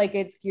sounds like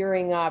it's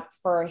gearing up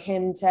for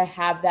him to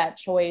have that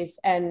choice,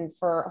 and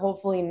for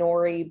hopefully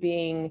Nori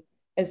being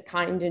as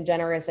kind and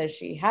generous as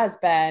she has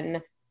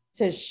been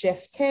to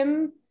shift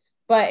him.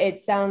 But it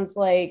sounds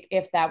like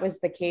if that was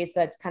the case,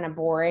 that's kind of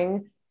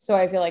boring. So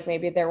I feel like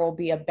maybe there will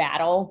be a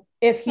battle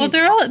if he's.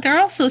 Well, they're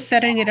also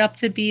setting it up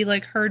to be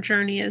like her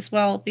journey as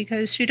well,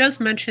 because she does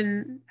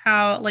mention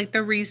how like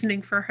the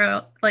reasoning for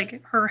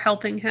her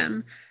helping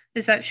him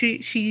is that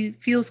she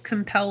feels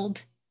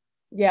compelled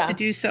to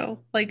do so.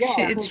 Like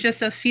it's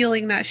just a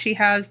feeling that she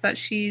has, that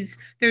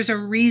there's a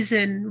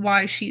reason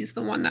why she's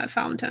the one that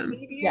found him.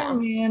 Meteor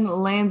man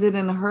landed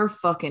in her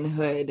fucking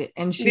hood,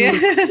 and she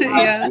was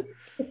yeah.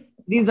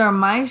 These are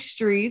my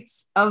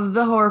streets of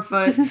the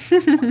Horfoot.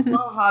 Little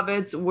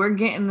hobbits, we're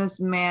getting this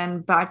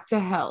man back to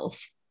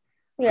health.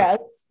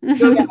 Yes.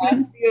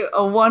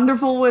 A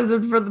wonderful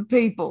wizard for the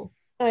people.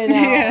 I know.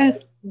 Yeah.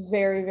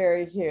 Very,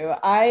 very cute.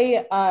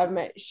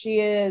 She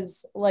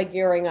is like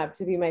gearing up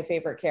to be my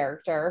favorite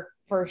character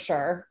for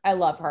sure. I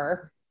love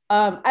her.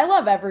 I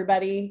love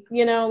everybody,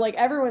 like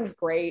everyone's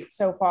great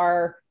so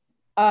far.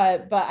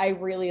 But I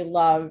really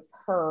love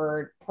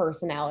her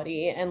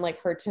personality and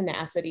like her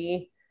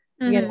tenacity.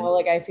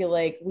 Like I feel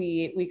like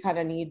we kind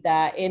of need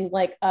that in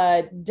like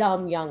a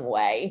dumb young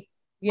way,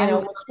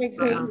 which makes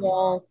me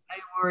feel. I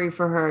worry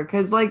for her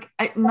because like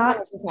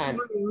not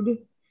rude.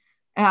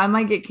 I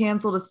might get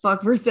canceled as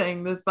fuck for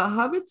saying this, but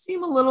hobbits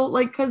seem a little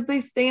like, because they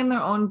stay in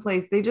their own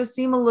place, they just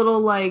seem a little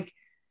like,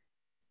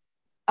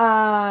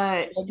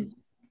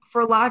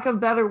 for lack of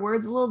better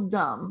words, a little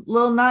dumb,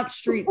 little not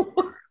street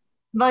smart.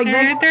 Like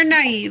they're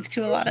naive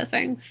to a lot of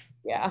things.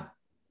 Yeah.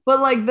 But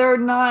like they're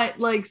not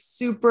like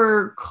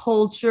super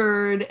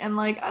cultured, and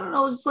like I don't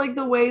know, just like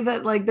the way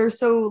that like they're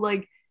so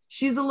like,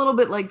 she's a little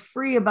bit like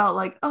free about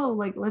like, oh,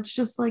 like let's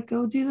just like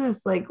go do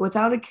this like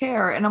without a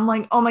care. And I'm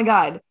like, oh my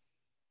God,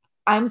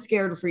 I'm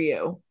scared for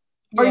you.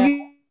 Yeah. Are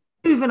you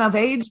even of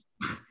age?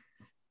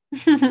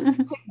 Oh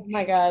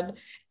my God.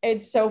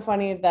 It's so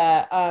funny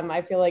that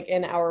I feel like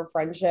in our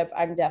friendship,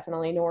 I'm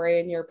definitely Nori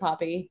and you're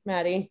Poppy,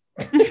 Maddie.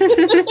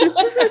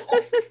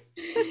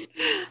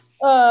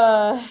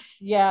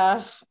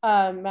 Yeah.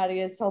 Maddie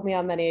has told me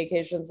on many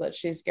occasions that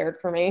she's scared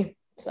for me.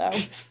 So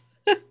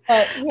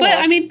But you But know,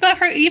 I mean, but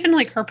her even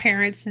like her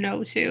parents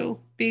know too,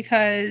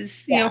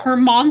 because you know yeah, her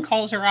mom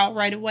calls her out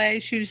right away.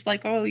 She was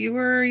like, "Oh, you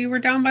were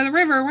down by the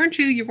river, weren't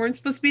you? You weren't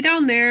supposed to be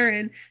down there."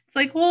 And it's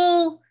like,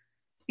 well,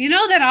 you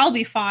know that I'll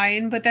be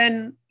fine. But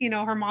then you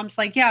know her mom's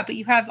like, "Yeah, but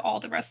you have all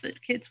the rest of the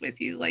kids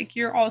with you. Like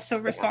you're also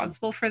yeah.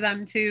 responsible for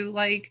them too.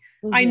 Like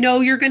I Mhm.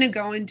 know you're gonna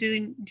go and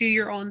do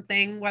your own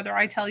thing, whether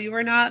I tell you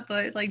or not.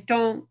 But like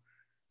don't."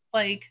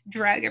 Like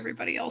drag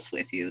everybody else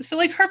with you. So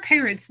like her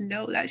parents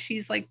know that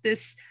she's like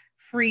this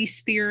free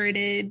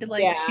spirited,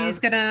 like Yeah. she's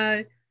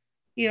gonna,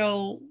 you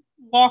know,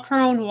 walk her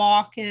own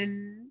walk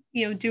and,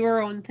 you know, do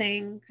her own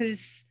thing.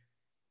 Cause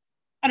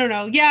I don't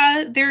know.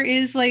 Yeah, there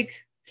is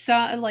like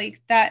some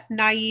like that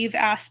naive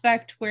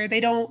aspect where they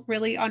don't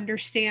really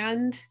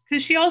understand.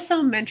 Cause she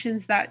also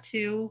mentions that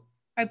too,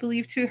 I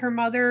believe, to her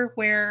mother,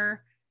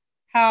 where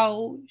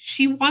how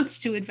she wants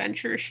to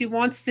adventure. She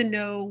wants to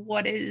know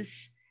what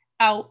is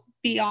out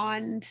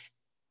beyond,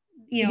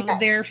 you know, Yes.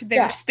 their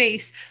Yeah.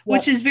 space,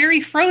 which Yep. is very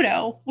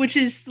Frodo, which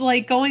is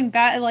like going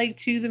back like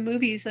to the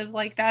movies of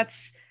like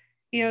that's,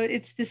 you know,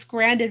 it's this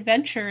grand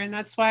adventure. And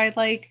that's why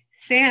like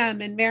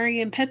Sam and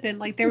Merry and Pippin,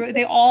 like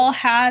they all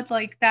had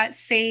like that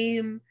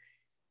same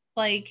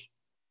like,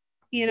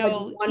 you Like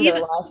know,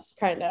 even wanderlust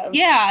kind of.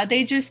 yeah,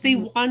 they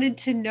Mhm. wanted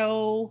to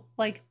know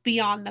like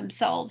beyond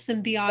themselves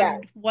and Yeah.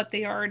 beyond what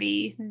they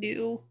already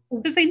knew,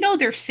 because they know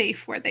they're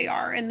safe where they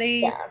are, and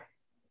they, Yeah.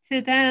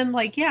 to them,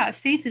 like, yeah,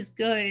 safe is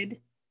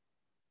good,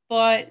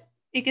 but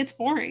it gets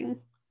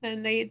boring,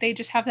 and they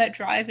just have that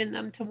drive in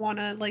them to want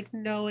to like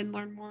know and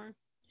learn more.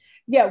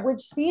 Yeah, which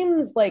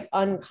seems like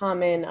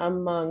uncommon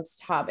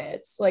amongst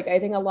hobbits. Like I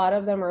think a lot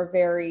of them are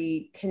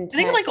very I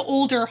think content. like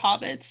older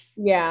hobbits,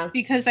 Yeah.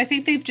 because I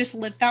think they've just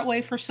lived that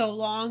way for so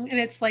long, and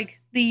it's like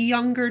the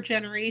younger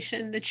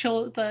generation,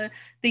 the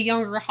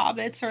younger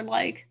hobbits are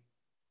like,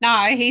 nah,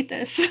 I hate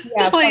this.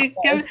 Yeah, fuck Like,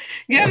 this.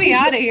 get me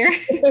out of here.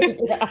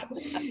 Yeah.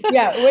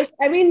 Yeah, which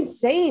I mean,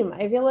 same.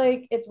 I feel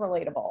like it's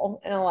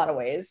relatable in a lot of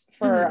ways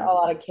for Mhm. a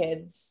lot of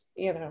kids,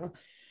 you know.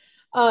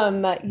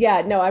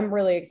 Yeah, no, I'm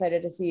really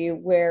excited to see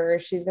where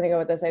she's gonna go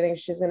with this. I think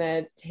she's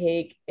gonna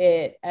take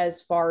it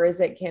as far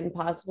as it can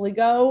possibly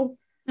go.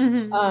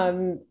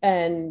 Mhm.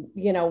 And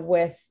you know,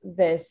 with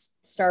this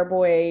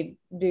Starboy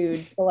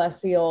dude,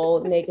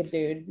 celestial naked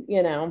dude,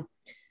 you know,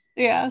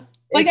 Yeah.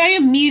 Like it's I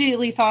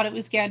immediately thought it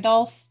was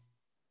Gandalf.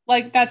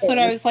 Like that's what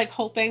I was like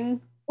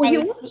hoping. well, I he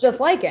was looks just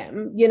like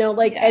him, you know,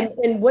 like yeah.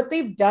 and what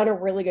they've done a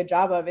really good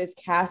job of is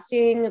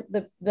casting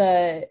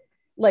the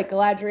like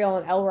Galadriel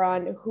and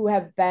Elrond who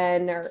have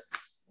been or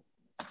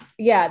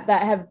yeah,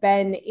 that have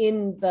been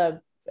in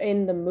the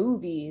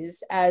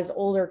movies as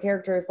older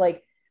characters.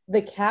 Like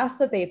the cast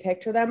that they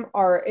picked for them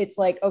are it's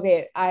like,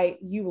 okay, I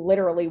you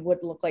literally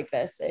would look like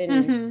this in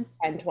Mhm.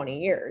 10,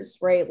 20 years,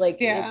 right?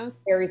 Like it's Yeah.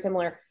 very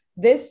similar.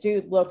 This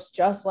dude looks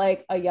just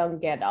like a young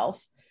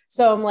Gandalf.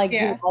 So I'm like, do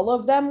Yeah. all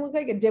of them look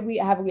like it? Did we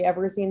have we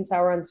ever seen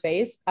Sauron's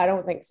face? I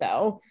don't think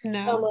so.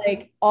 So I'm No.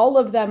 like, all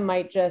of them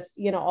might just,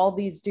 you know, all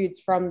these dudes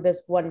from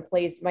this one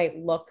place might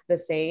look the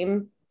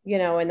same, you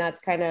know, and that's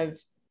kind of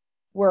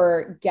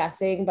we're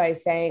guessing by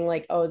saying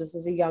like, oh, this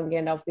is a young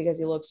Gandalf because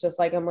he looks just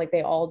like him. Like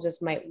they all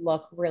just might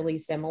look really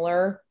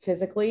similar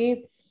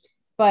physically.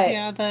 But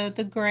Yeah,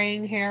 the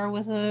graying hair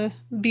with a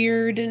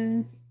beard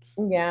and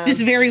yeah,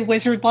 just very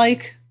wizard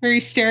like, very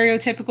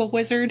stereotypical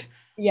wizard.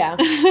 yeah,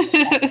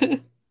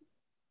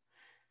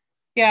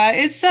 Yeah,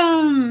 it's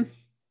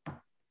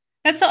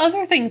that's the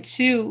other thing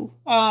too.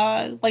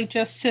 Like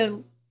just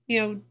to, you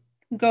know,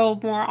 go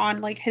more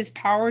on like his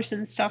powers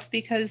and stuff,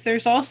 because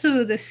there's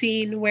also the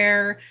scene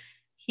where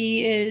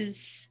he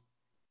is,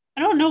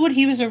 I don't know what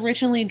he was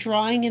originally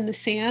drawing in the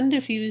sand,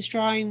 if he was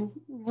drawing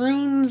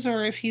runes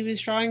or if he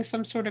was drawing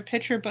some sort of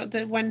picture, but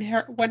that when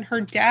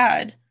her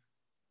dad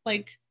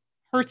like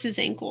hurts his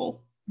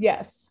ankle.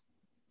 yes.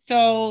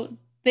 So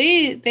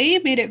they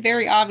made it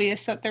very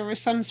obvious that there was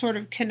some sort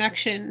of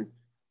connection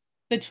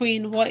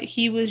between what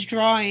he was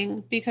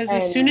drawing, because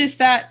as soon And as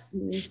that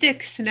mm,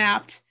 stick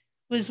snapped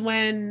was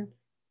when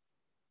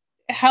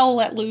hell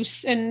let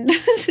loose and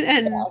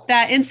and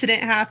that yes,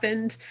 incident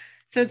happened.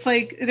 So it's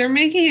like they're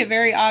making it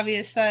very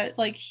obvious that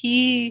like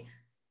he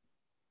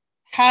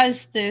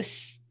has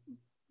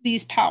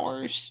these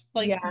powers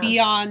like yeah,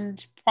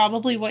 beyond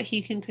probably what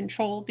he can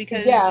control,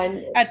 yeah, because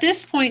and at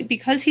this point,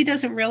 because he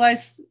doesn't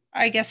realize,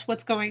 I guess,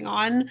 what's going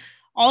on,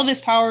 all of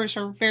his powers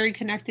are very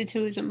connected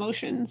to his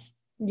emotions,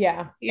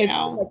 yeah. you It's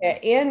know.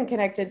 like and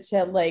connected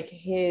to like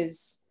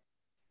his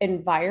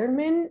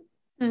environment.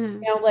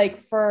 Hmm. You know, like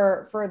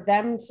for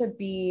them to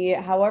be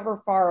however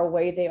far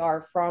away they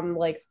are from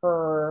like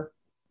her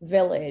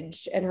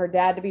village and her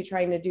dad to be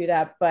trying to do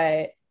that,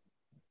 but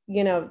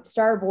you know,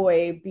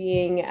 Starboy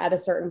being at a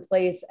certain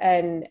place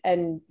and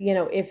you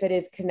know, if it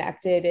is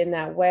connected in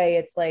that way,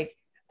 it's like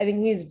I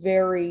think he's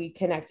very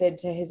connected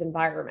to his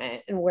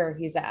environment and where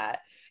he's at.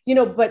 You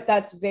know, but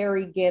that's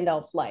very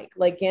Gandalf like.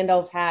 Like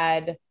Gandalf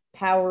had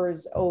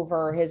powers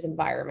over his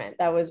environment.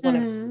 That was one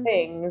of his Hmm.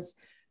 things.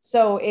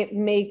 So it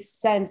makes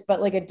sense,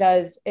 but like it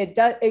does,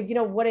 you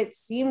know, what it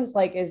seems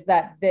like is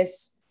that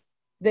this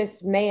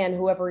this man,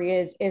 whoever he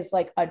is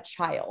like a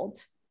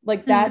child.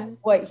 Like that's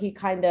what he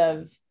kind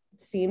of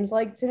seems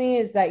like to me,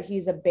 is that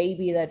he's a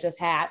baby that just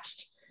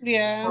hatched.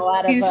 Yeah.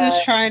 Out He's of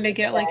just trying to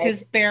get like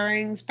his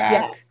bearings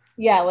back. Yes.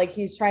 Yeah, like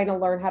he's trying to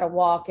learn how to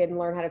walk and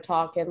learn how to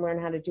talk and learn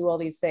how to do all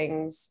these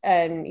things.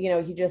 And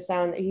he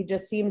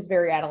just seems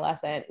very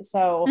adolescent.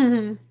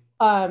 So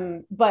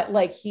but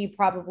like he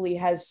probably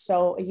has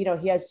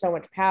he has so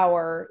much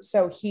power,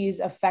 so he's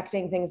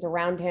affecting things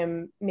around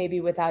him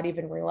maybe without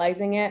even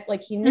realizing it.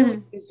 Like he knew what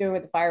he was doing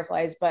with the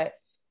fireflies, but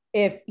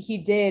if he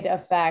did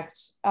affect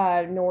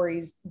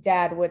Nori's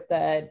dad with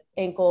the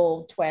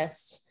ankle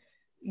twist,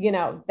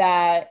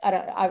 that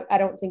I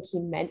don't think he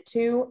meant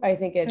to. I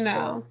think it's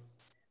just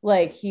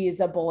like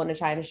he's a bull in a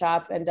china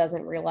shop and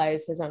doesn't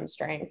realize his own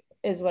strength,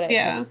 is what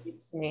it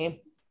means to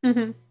me.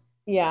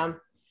 Yeah.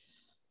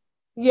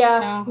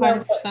 Yeah.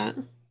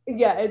 100%.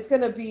 Yeah, it's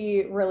gonna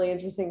be really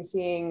interesting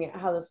seeing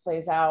how this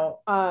plays out.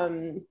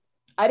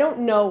 I don't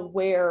know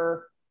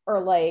where,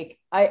 or like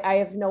I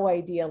have no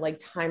idea, like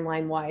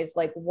timeline wise,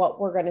 like what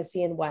we're gonna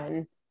see and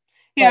when.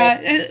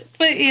 But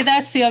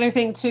that's the other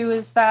thing too,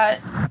 is that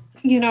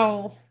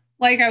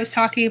like I was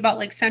talking about,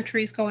 like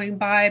centuries going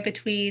by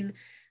between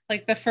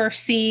like the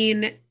first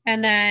scene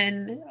and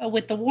then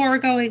with the war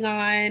going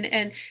on,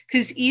 and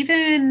because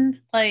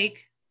even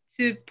like,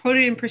 to put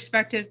it in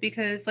perspective,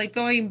 because like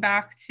going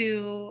back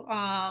to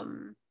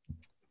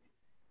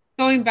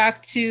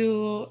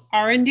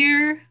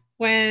Arendir,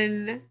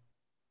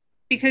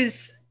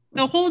 because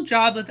the whole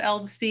job of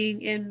elves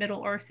being in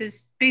Middle Earth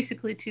is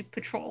basically to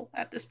patrol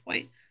at this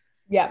point.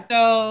 Yeah.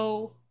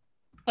 So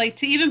like,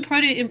 to even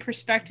put it in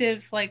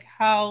perspective, like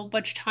how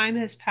much time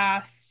has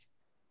passed,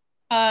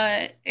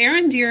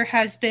 Arendir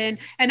has been,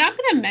 and I'm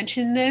gonna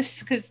mention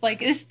this because like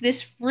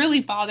this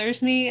really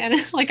bothers me,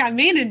 and like I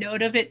made a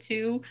note of it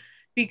too,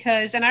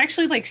 because, and I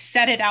actually like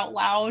said it out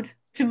loud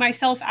to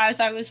myself as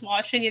I was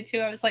watching it too.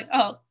 I was like,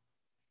 oh,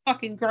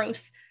 fucking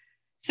gross.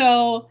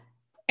 So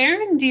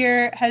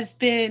Arendir has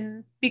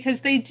been,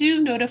 because they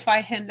do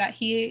notify him that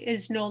he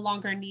is no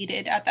longer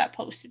needed at that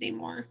post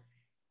anymore.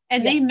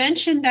 And they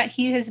mentioned that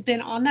he has been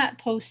on that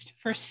post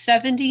for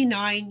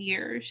 79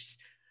 years,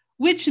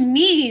 which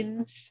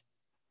means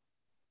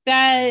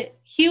that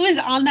he was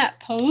on that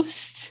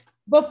post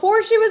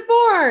before she was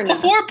born,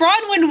 before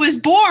Bronwyn was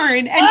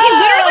born, and he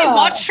literally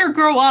watched her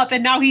grow up,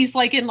 and now he's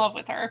like in love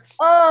with her.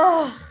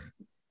 I'm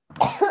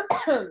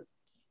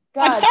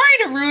sorry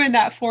to ruin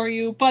that for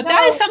you, but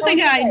that is something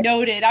that I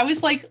noted. I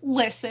was like,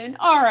 listen,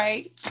 all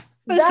right,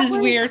 this is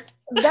weird.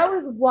 That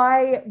was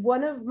why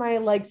one of my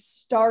like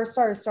star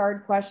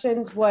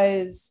questions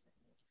was,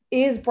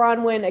 is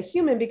Bronwyn a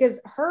human? Because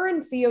her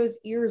and Theo's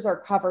ears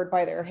are covered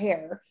by their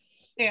hair.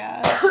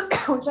 Yeah.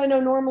 Which I know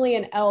normally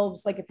in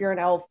elves, like if you're an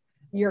elf,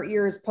 your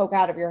ears poke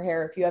out of your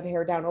hair if you have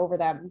hair down over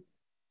them.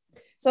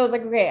 So I was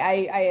like, okay,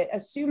 I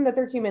assume that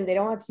they're human. They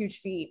don't have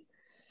huge feet.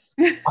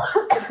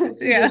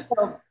 Yeah.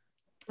 So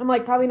I'm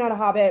like, probably not a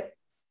hobbit.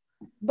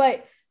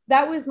 But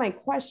that was my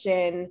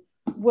question,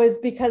 was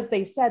because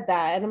they said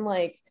that. And I'm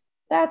like,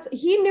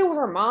 he knew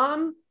her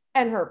mom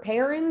and her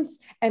parents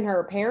and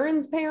her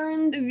parents'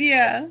 parents.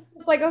 Yeah.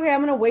 It's like, okay, I'm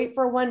going to wait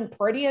for one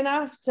pretty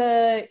enough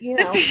to,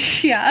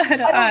 Yeah,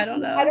 I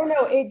don't know. I don't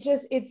know.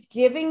 It's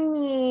giving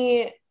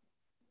me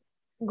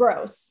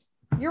gross.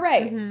 You're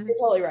right. You're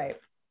totally right.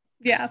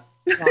 Yeah.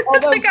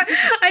 Although, like,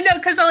 I know,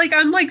 because like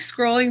I'm like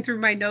scrolling through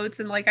my notes,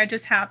 and like I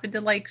just happened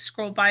to like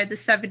scroll by the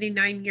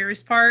 79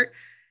 years part,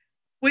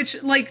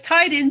 which like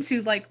tied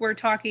into like we're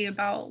talking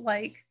about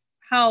like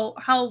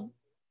how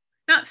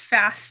not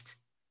fast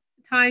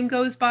time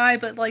goes by,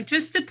 but like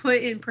just to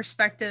put in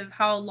perspective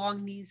how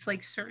long these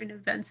like certain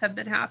events have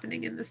been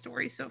happening in the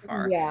story so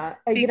far. Yeah.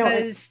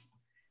 Because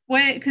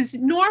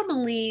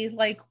normally,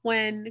 like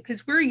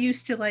because we're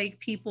used to like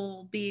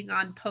people being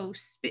on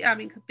posts, I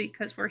mean,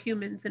 because we're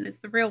humans and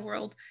it's the real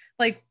world,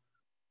 like,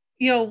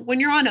 when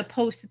you're on a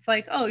post, it's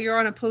like, oh, you're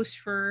on a post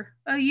for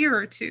a year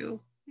or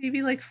two,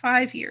 maybe like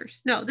 5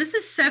 years. No, this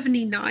is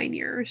 79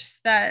 years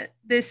that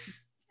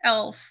these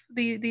elves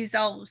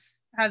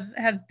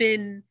have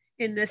been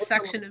in this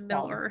section of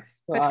Middle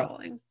Earth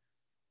patrolling.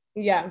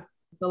 Yeah.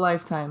 The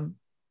lifetime.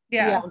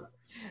 Yeah.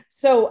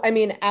 So, I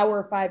mean,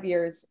 our 5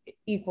 years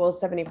equals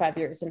 75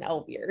 years in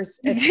elf years.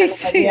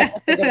 It's like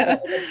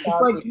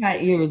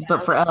cat years,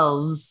 but for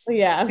elves.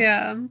 Yeah.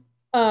 Yeah.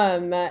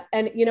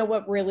 And you know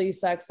what really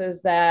sucks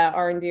is that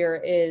Arendir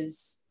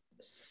is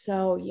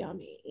so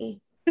yummy.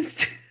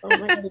 Oh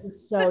my God,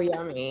 it's so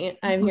yummy.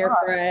 I'm here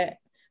for it.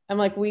 I'm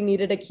like, we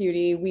needed a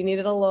cutie. We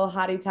needed a little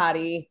hottie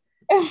tottie.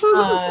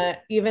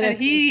 Even if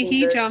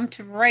he jumped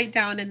right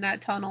down in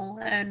that tunnel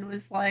and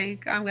was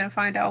like, I'm gonna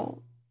find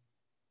out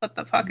what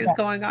the fuck is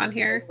going on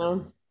here.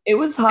 It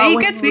was hot. He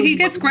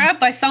gets grabbed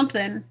by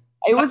something.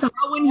 It was hot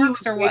when he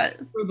was or what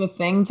for the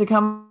thing to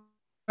come.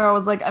 I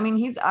was like, I mean,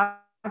 he's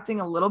acting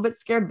a little bit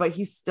scared, but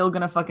he's still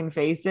gonna fucking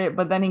face it.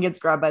 But then he gets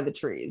grabbed by the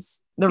trees,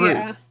 the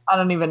roots. I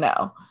don't even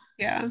know.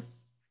 Yeah,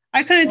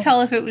 I couldn't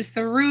tell if it was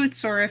the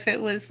roots or if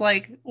it was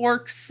like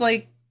orcs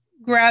like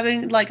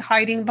grabbing, like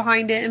hiding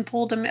behind it and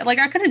pulled him. Like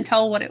I couldn't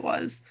tell what it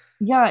was.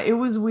 Yeah, it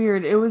was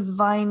weird. It was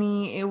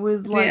viney. It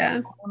was like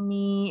Yeah.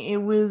 me.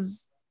 It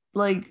was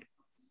like,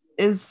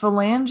 is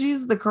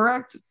phalanges the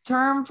correct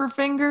term for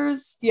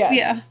fingers? Yes.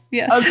 Yeah.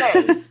 Yes. Okay.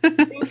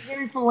 It was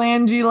very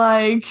phalange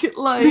like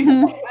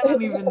I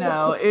don't even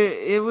know.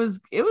 It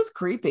was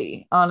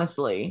creepy,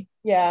 honestly.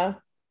 Yeah.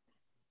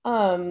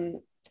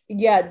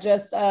 Yeah,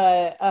 just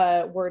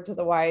word to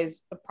the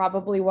wise,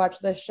 probably watch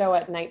this show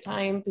at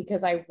nighttime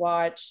because I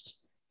watched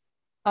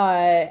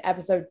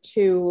episode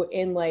 2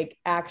 in like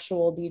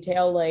actual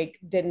detail, like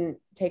didn't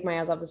take my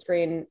eyes off the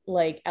screen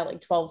like at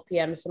like 12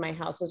 p.m. so my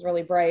house was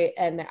really bright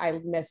and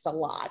I missed a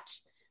lot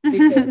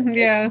because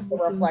Yeah. the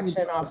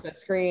reflection off the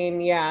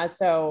screen. Yeah,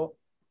 so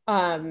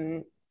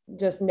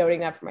just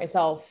noting that for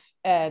myself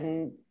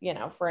and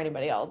for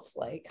anybody else,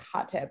 like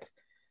hot tip,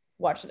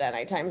 watch it at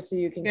nighttime so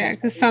you can Yeah,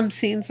 because some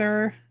scenes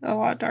are a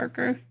lot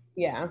darker.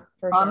 Yeah,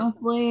 for sure.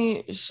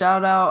 Honestly,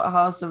 shout out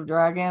House of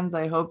Dragons.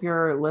 I hope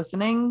you're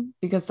listening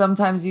because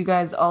sometimes you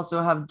guys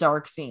also have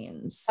dark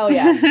scenes. Oh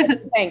yeah,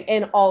 I'm saying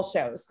in all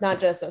shows, not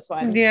just this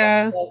one.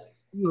 Yeah.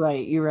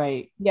 You're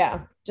right.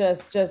 Yeah,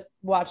 just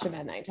watch them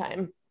at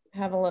nighttime.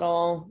 Have a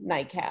little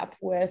nightcap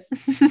with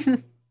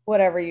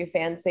whatever you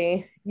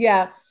fancy.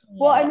 Yeah.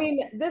 Well, I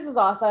mean, this is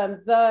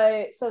awesome.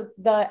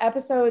 The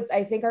episodes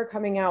I think are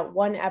coming out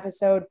one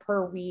episode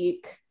per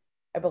week.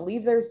 I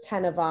believe there's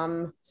 10 of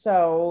them.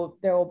 So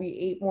there will be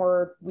 8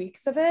 more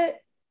weeks of it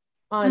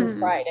on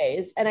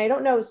Fridays. And I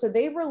don't know. So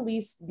they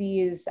released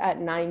these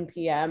at 9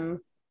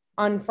 p.m.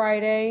 on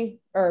Friday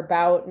or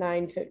about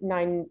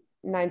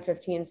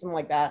 9:15, something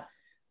like that.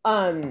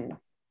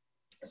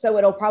 So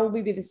it'll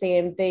probably be the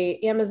same.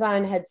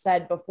 Amazon had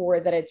said before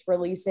that it's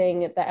releasing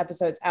the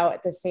episodes out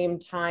at the same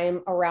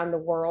time around the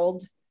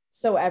world,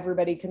 so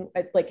everybody can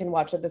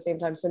watch at the same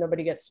time, so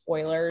nobody gets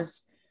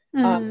spoilers.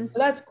 So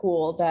that's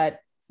cool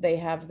that they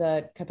have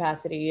the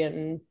capacity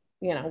and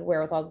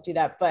wherewithal to do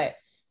that. But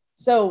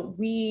so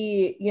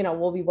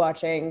we'll be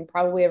watching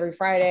probably every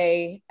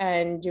Friday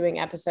and doing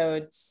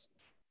episodes.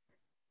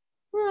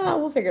 Well,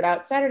 we'll figure it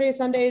out. Saturdays,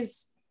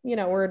 Sundays.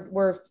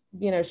 We're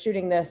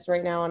shooting this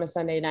right now on a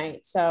Sunday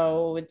night,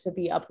 so to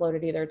be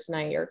uploaded either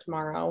tonight or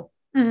tomorrow.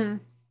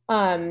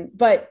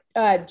 But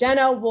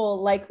Jenna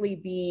will likely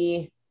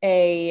be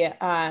a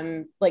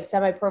like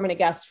semi-permanent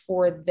guest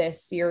for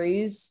this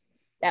series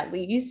at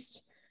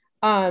least.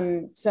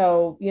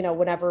 So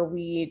whenever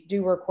we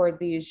do record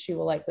these, she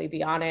will likely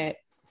be on it.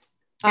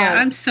 Yeah,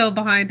 I'm so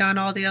behind on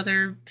all the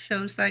other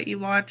shows that you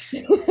watch.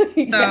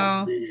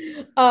 So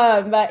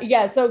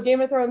so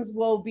Game of Thrones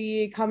will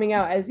be coming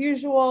out as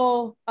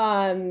usual.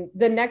 The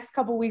next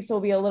couple weeks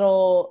will be a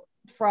little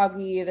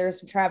froggy. There's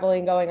some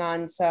traveling going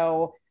on,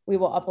 so we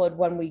will upload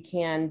when we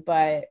can,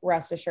 but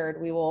rest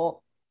assured we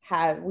will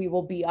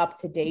be up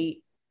to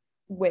date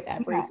with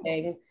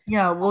everything.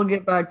 Yeah, we'll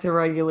get back to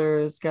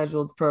regular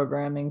scheduled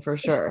programming for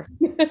sure.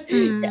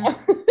 Yeah.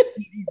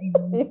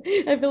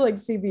 I feel like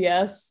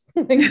CBS.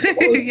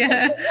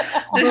 Yeah.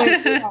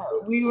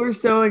 We were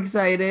so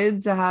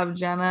excited to have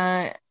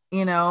Jenna,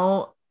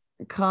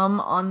 come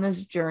on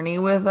this journey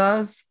with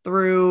us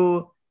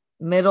through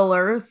Middle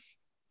Earth.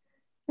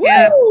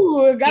 Yeah.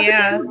 Woo! Got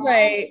the names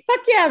right.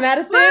 Fuck yeah,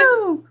 Madison.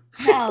 Woo!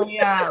 Hell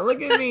yeah.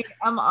 Look at me.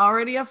 I'm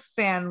already a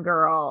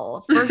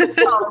fangirl. First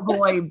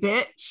boy,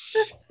 bitch.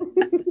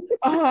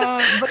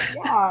 But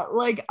yeah,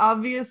 like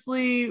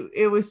obviously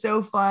it was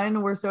so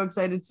fun. We're so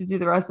excited to do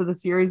the rest of the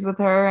series with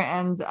her.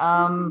 And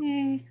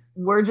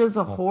we're just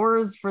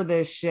whores for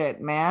this shit,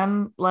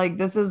 man. Like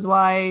this is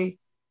why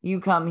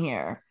you come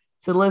here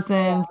to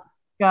listen, to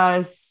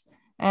discuss.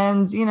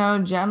 And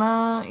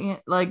Jenna,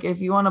 like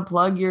if you want to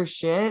plug your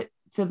shit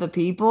to the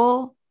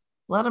people,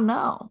 let them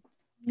know.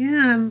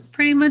 Yeah, I'm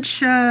pretty much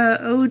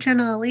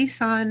Jenna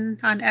Elise on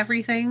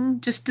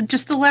everything. Just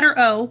the letter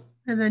O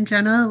and then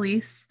Jenna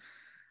Elise.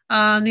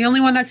 The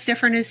only one that's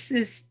different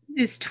is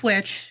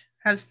Twitch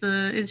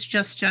is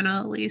just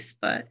Jenna Elise,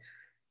 but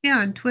yeah,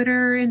 on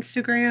Twitter,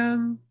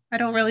 Instagram. I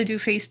don't really do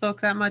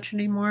Facebook that much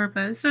anymore,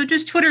 but so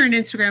just Twitter and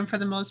Instagram for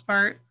the most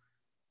part.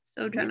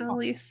 So Jenna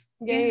Elise.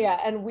 Yeah.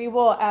 And we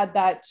will add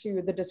that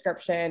to the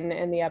description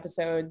in the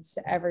episodes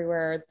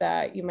everywhere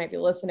that you might be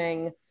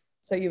listening,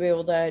 so you'll be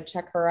able to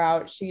check her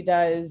out. She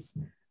does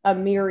a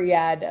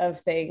myriad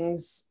of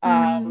things,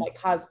 like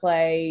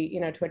cosplay,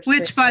 Twitch.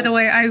 Which, streaming. By the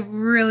way, I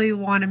really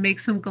want to make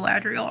some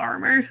Galadriel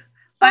armor.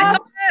 I saw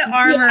that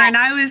armor and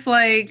I was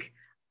like,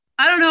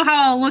 I don't know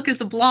how I'll look as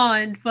a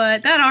blonde,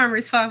 but that armor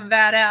is fucking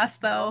badass,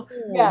 though.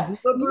 Yeah, do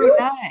a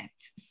brunette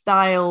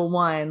style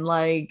one,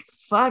 like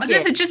fuck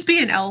it. Just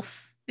be an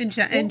elf in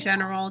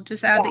general.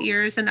 Just add the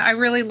ears, and I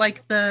really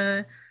like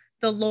the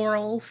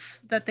laurels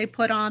that they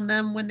put on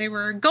them when they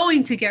were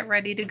going to get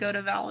ready to go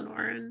to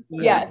Valinor and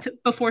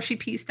before she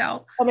pieced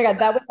out. Oh my god,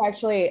 that was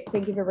actually,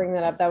 thank you for bringing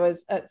that up. That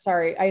was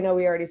sorry, I know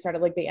we already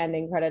started like the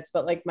ending credits,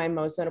 but like my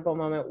most notable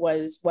moment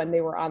was when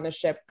they were on the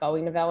ship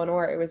going to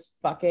Valinor. It was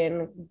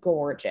fucking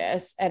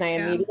gorgeous, and I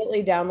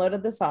immediately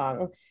downloaded the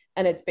song,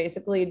 and it's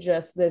basically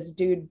just this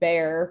dude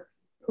Bear,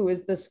 who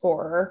is the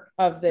scorer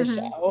of this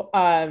show,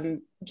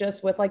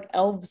 just with like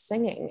elves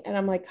singing. And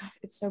I'm like, God,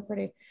 it's so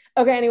pretty.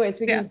 Okay, anyways,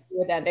 we can do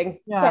with ending.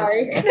 Yeah,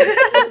 Sorry.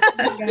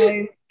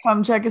 guys,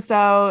 come check us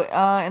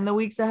out in the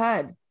weeks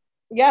ahead.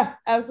 Yeah,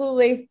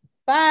 absolutely.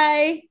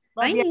 Bye.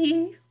 Love ya.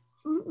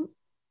 Bye.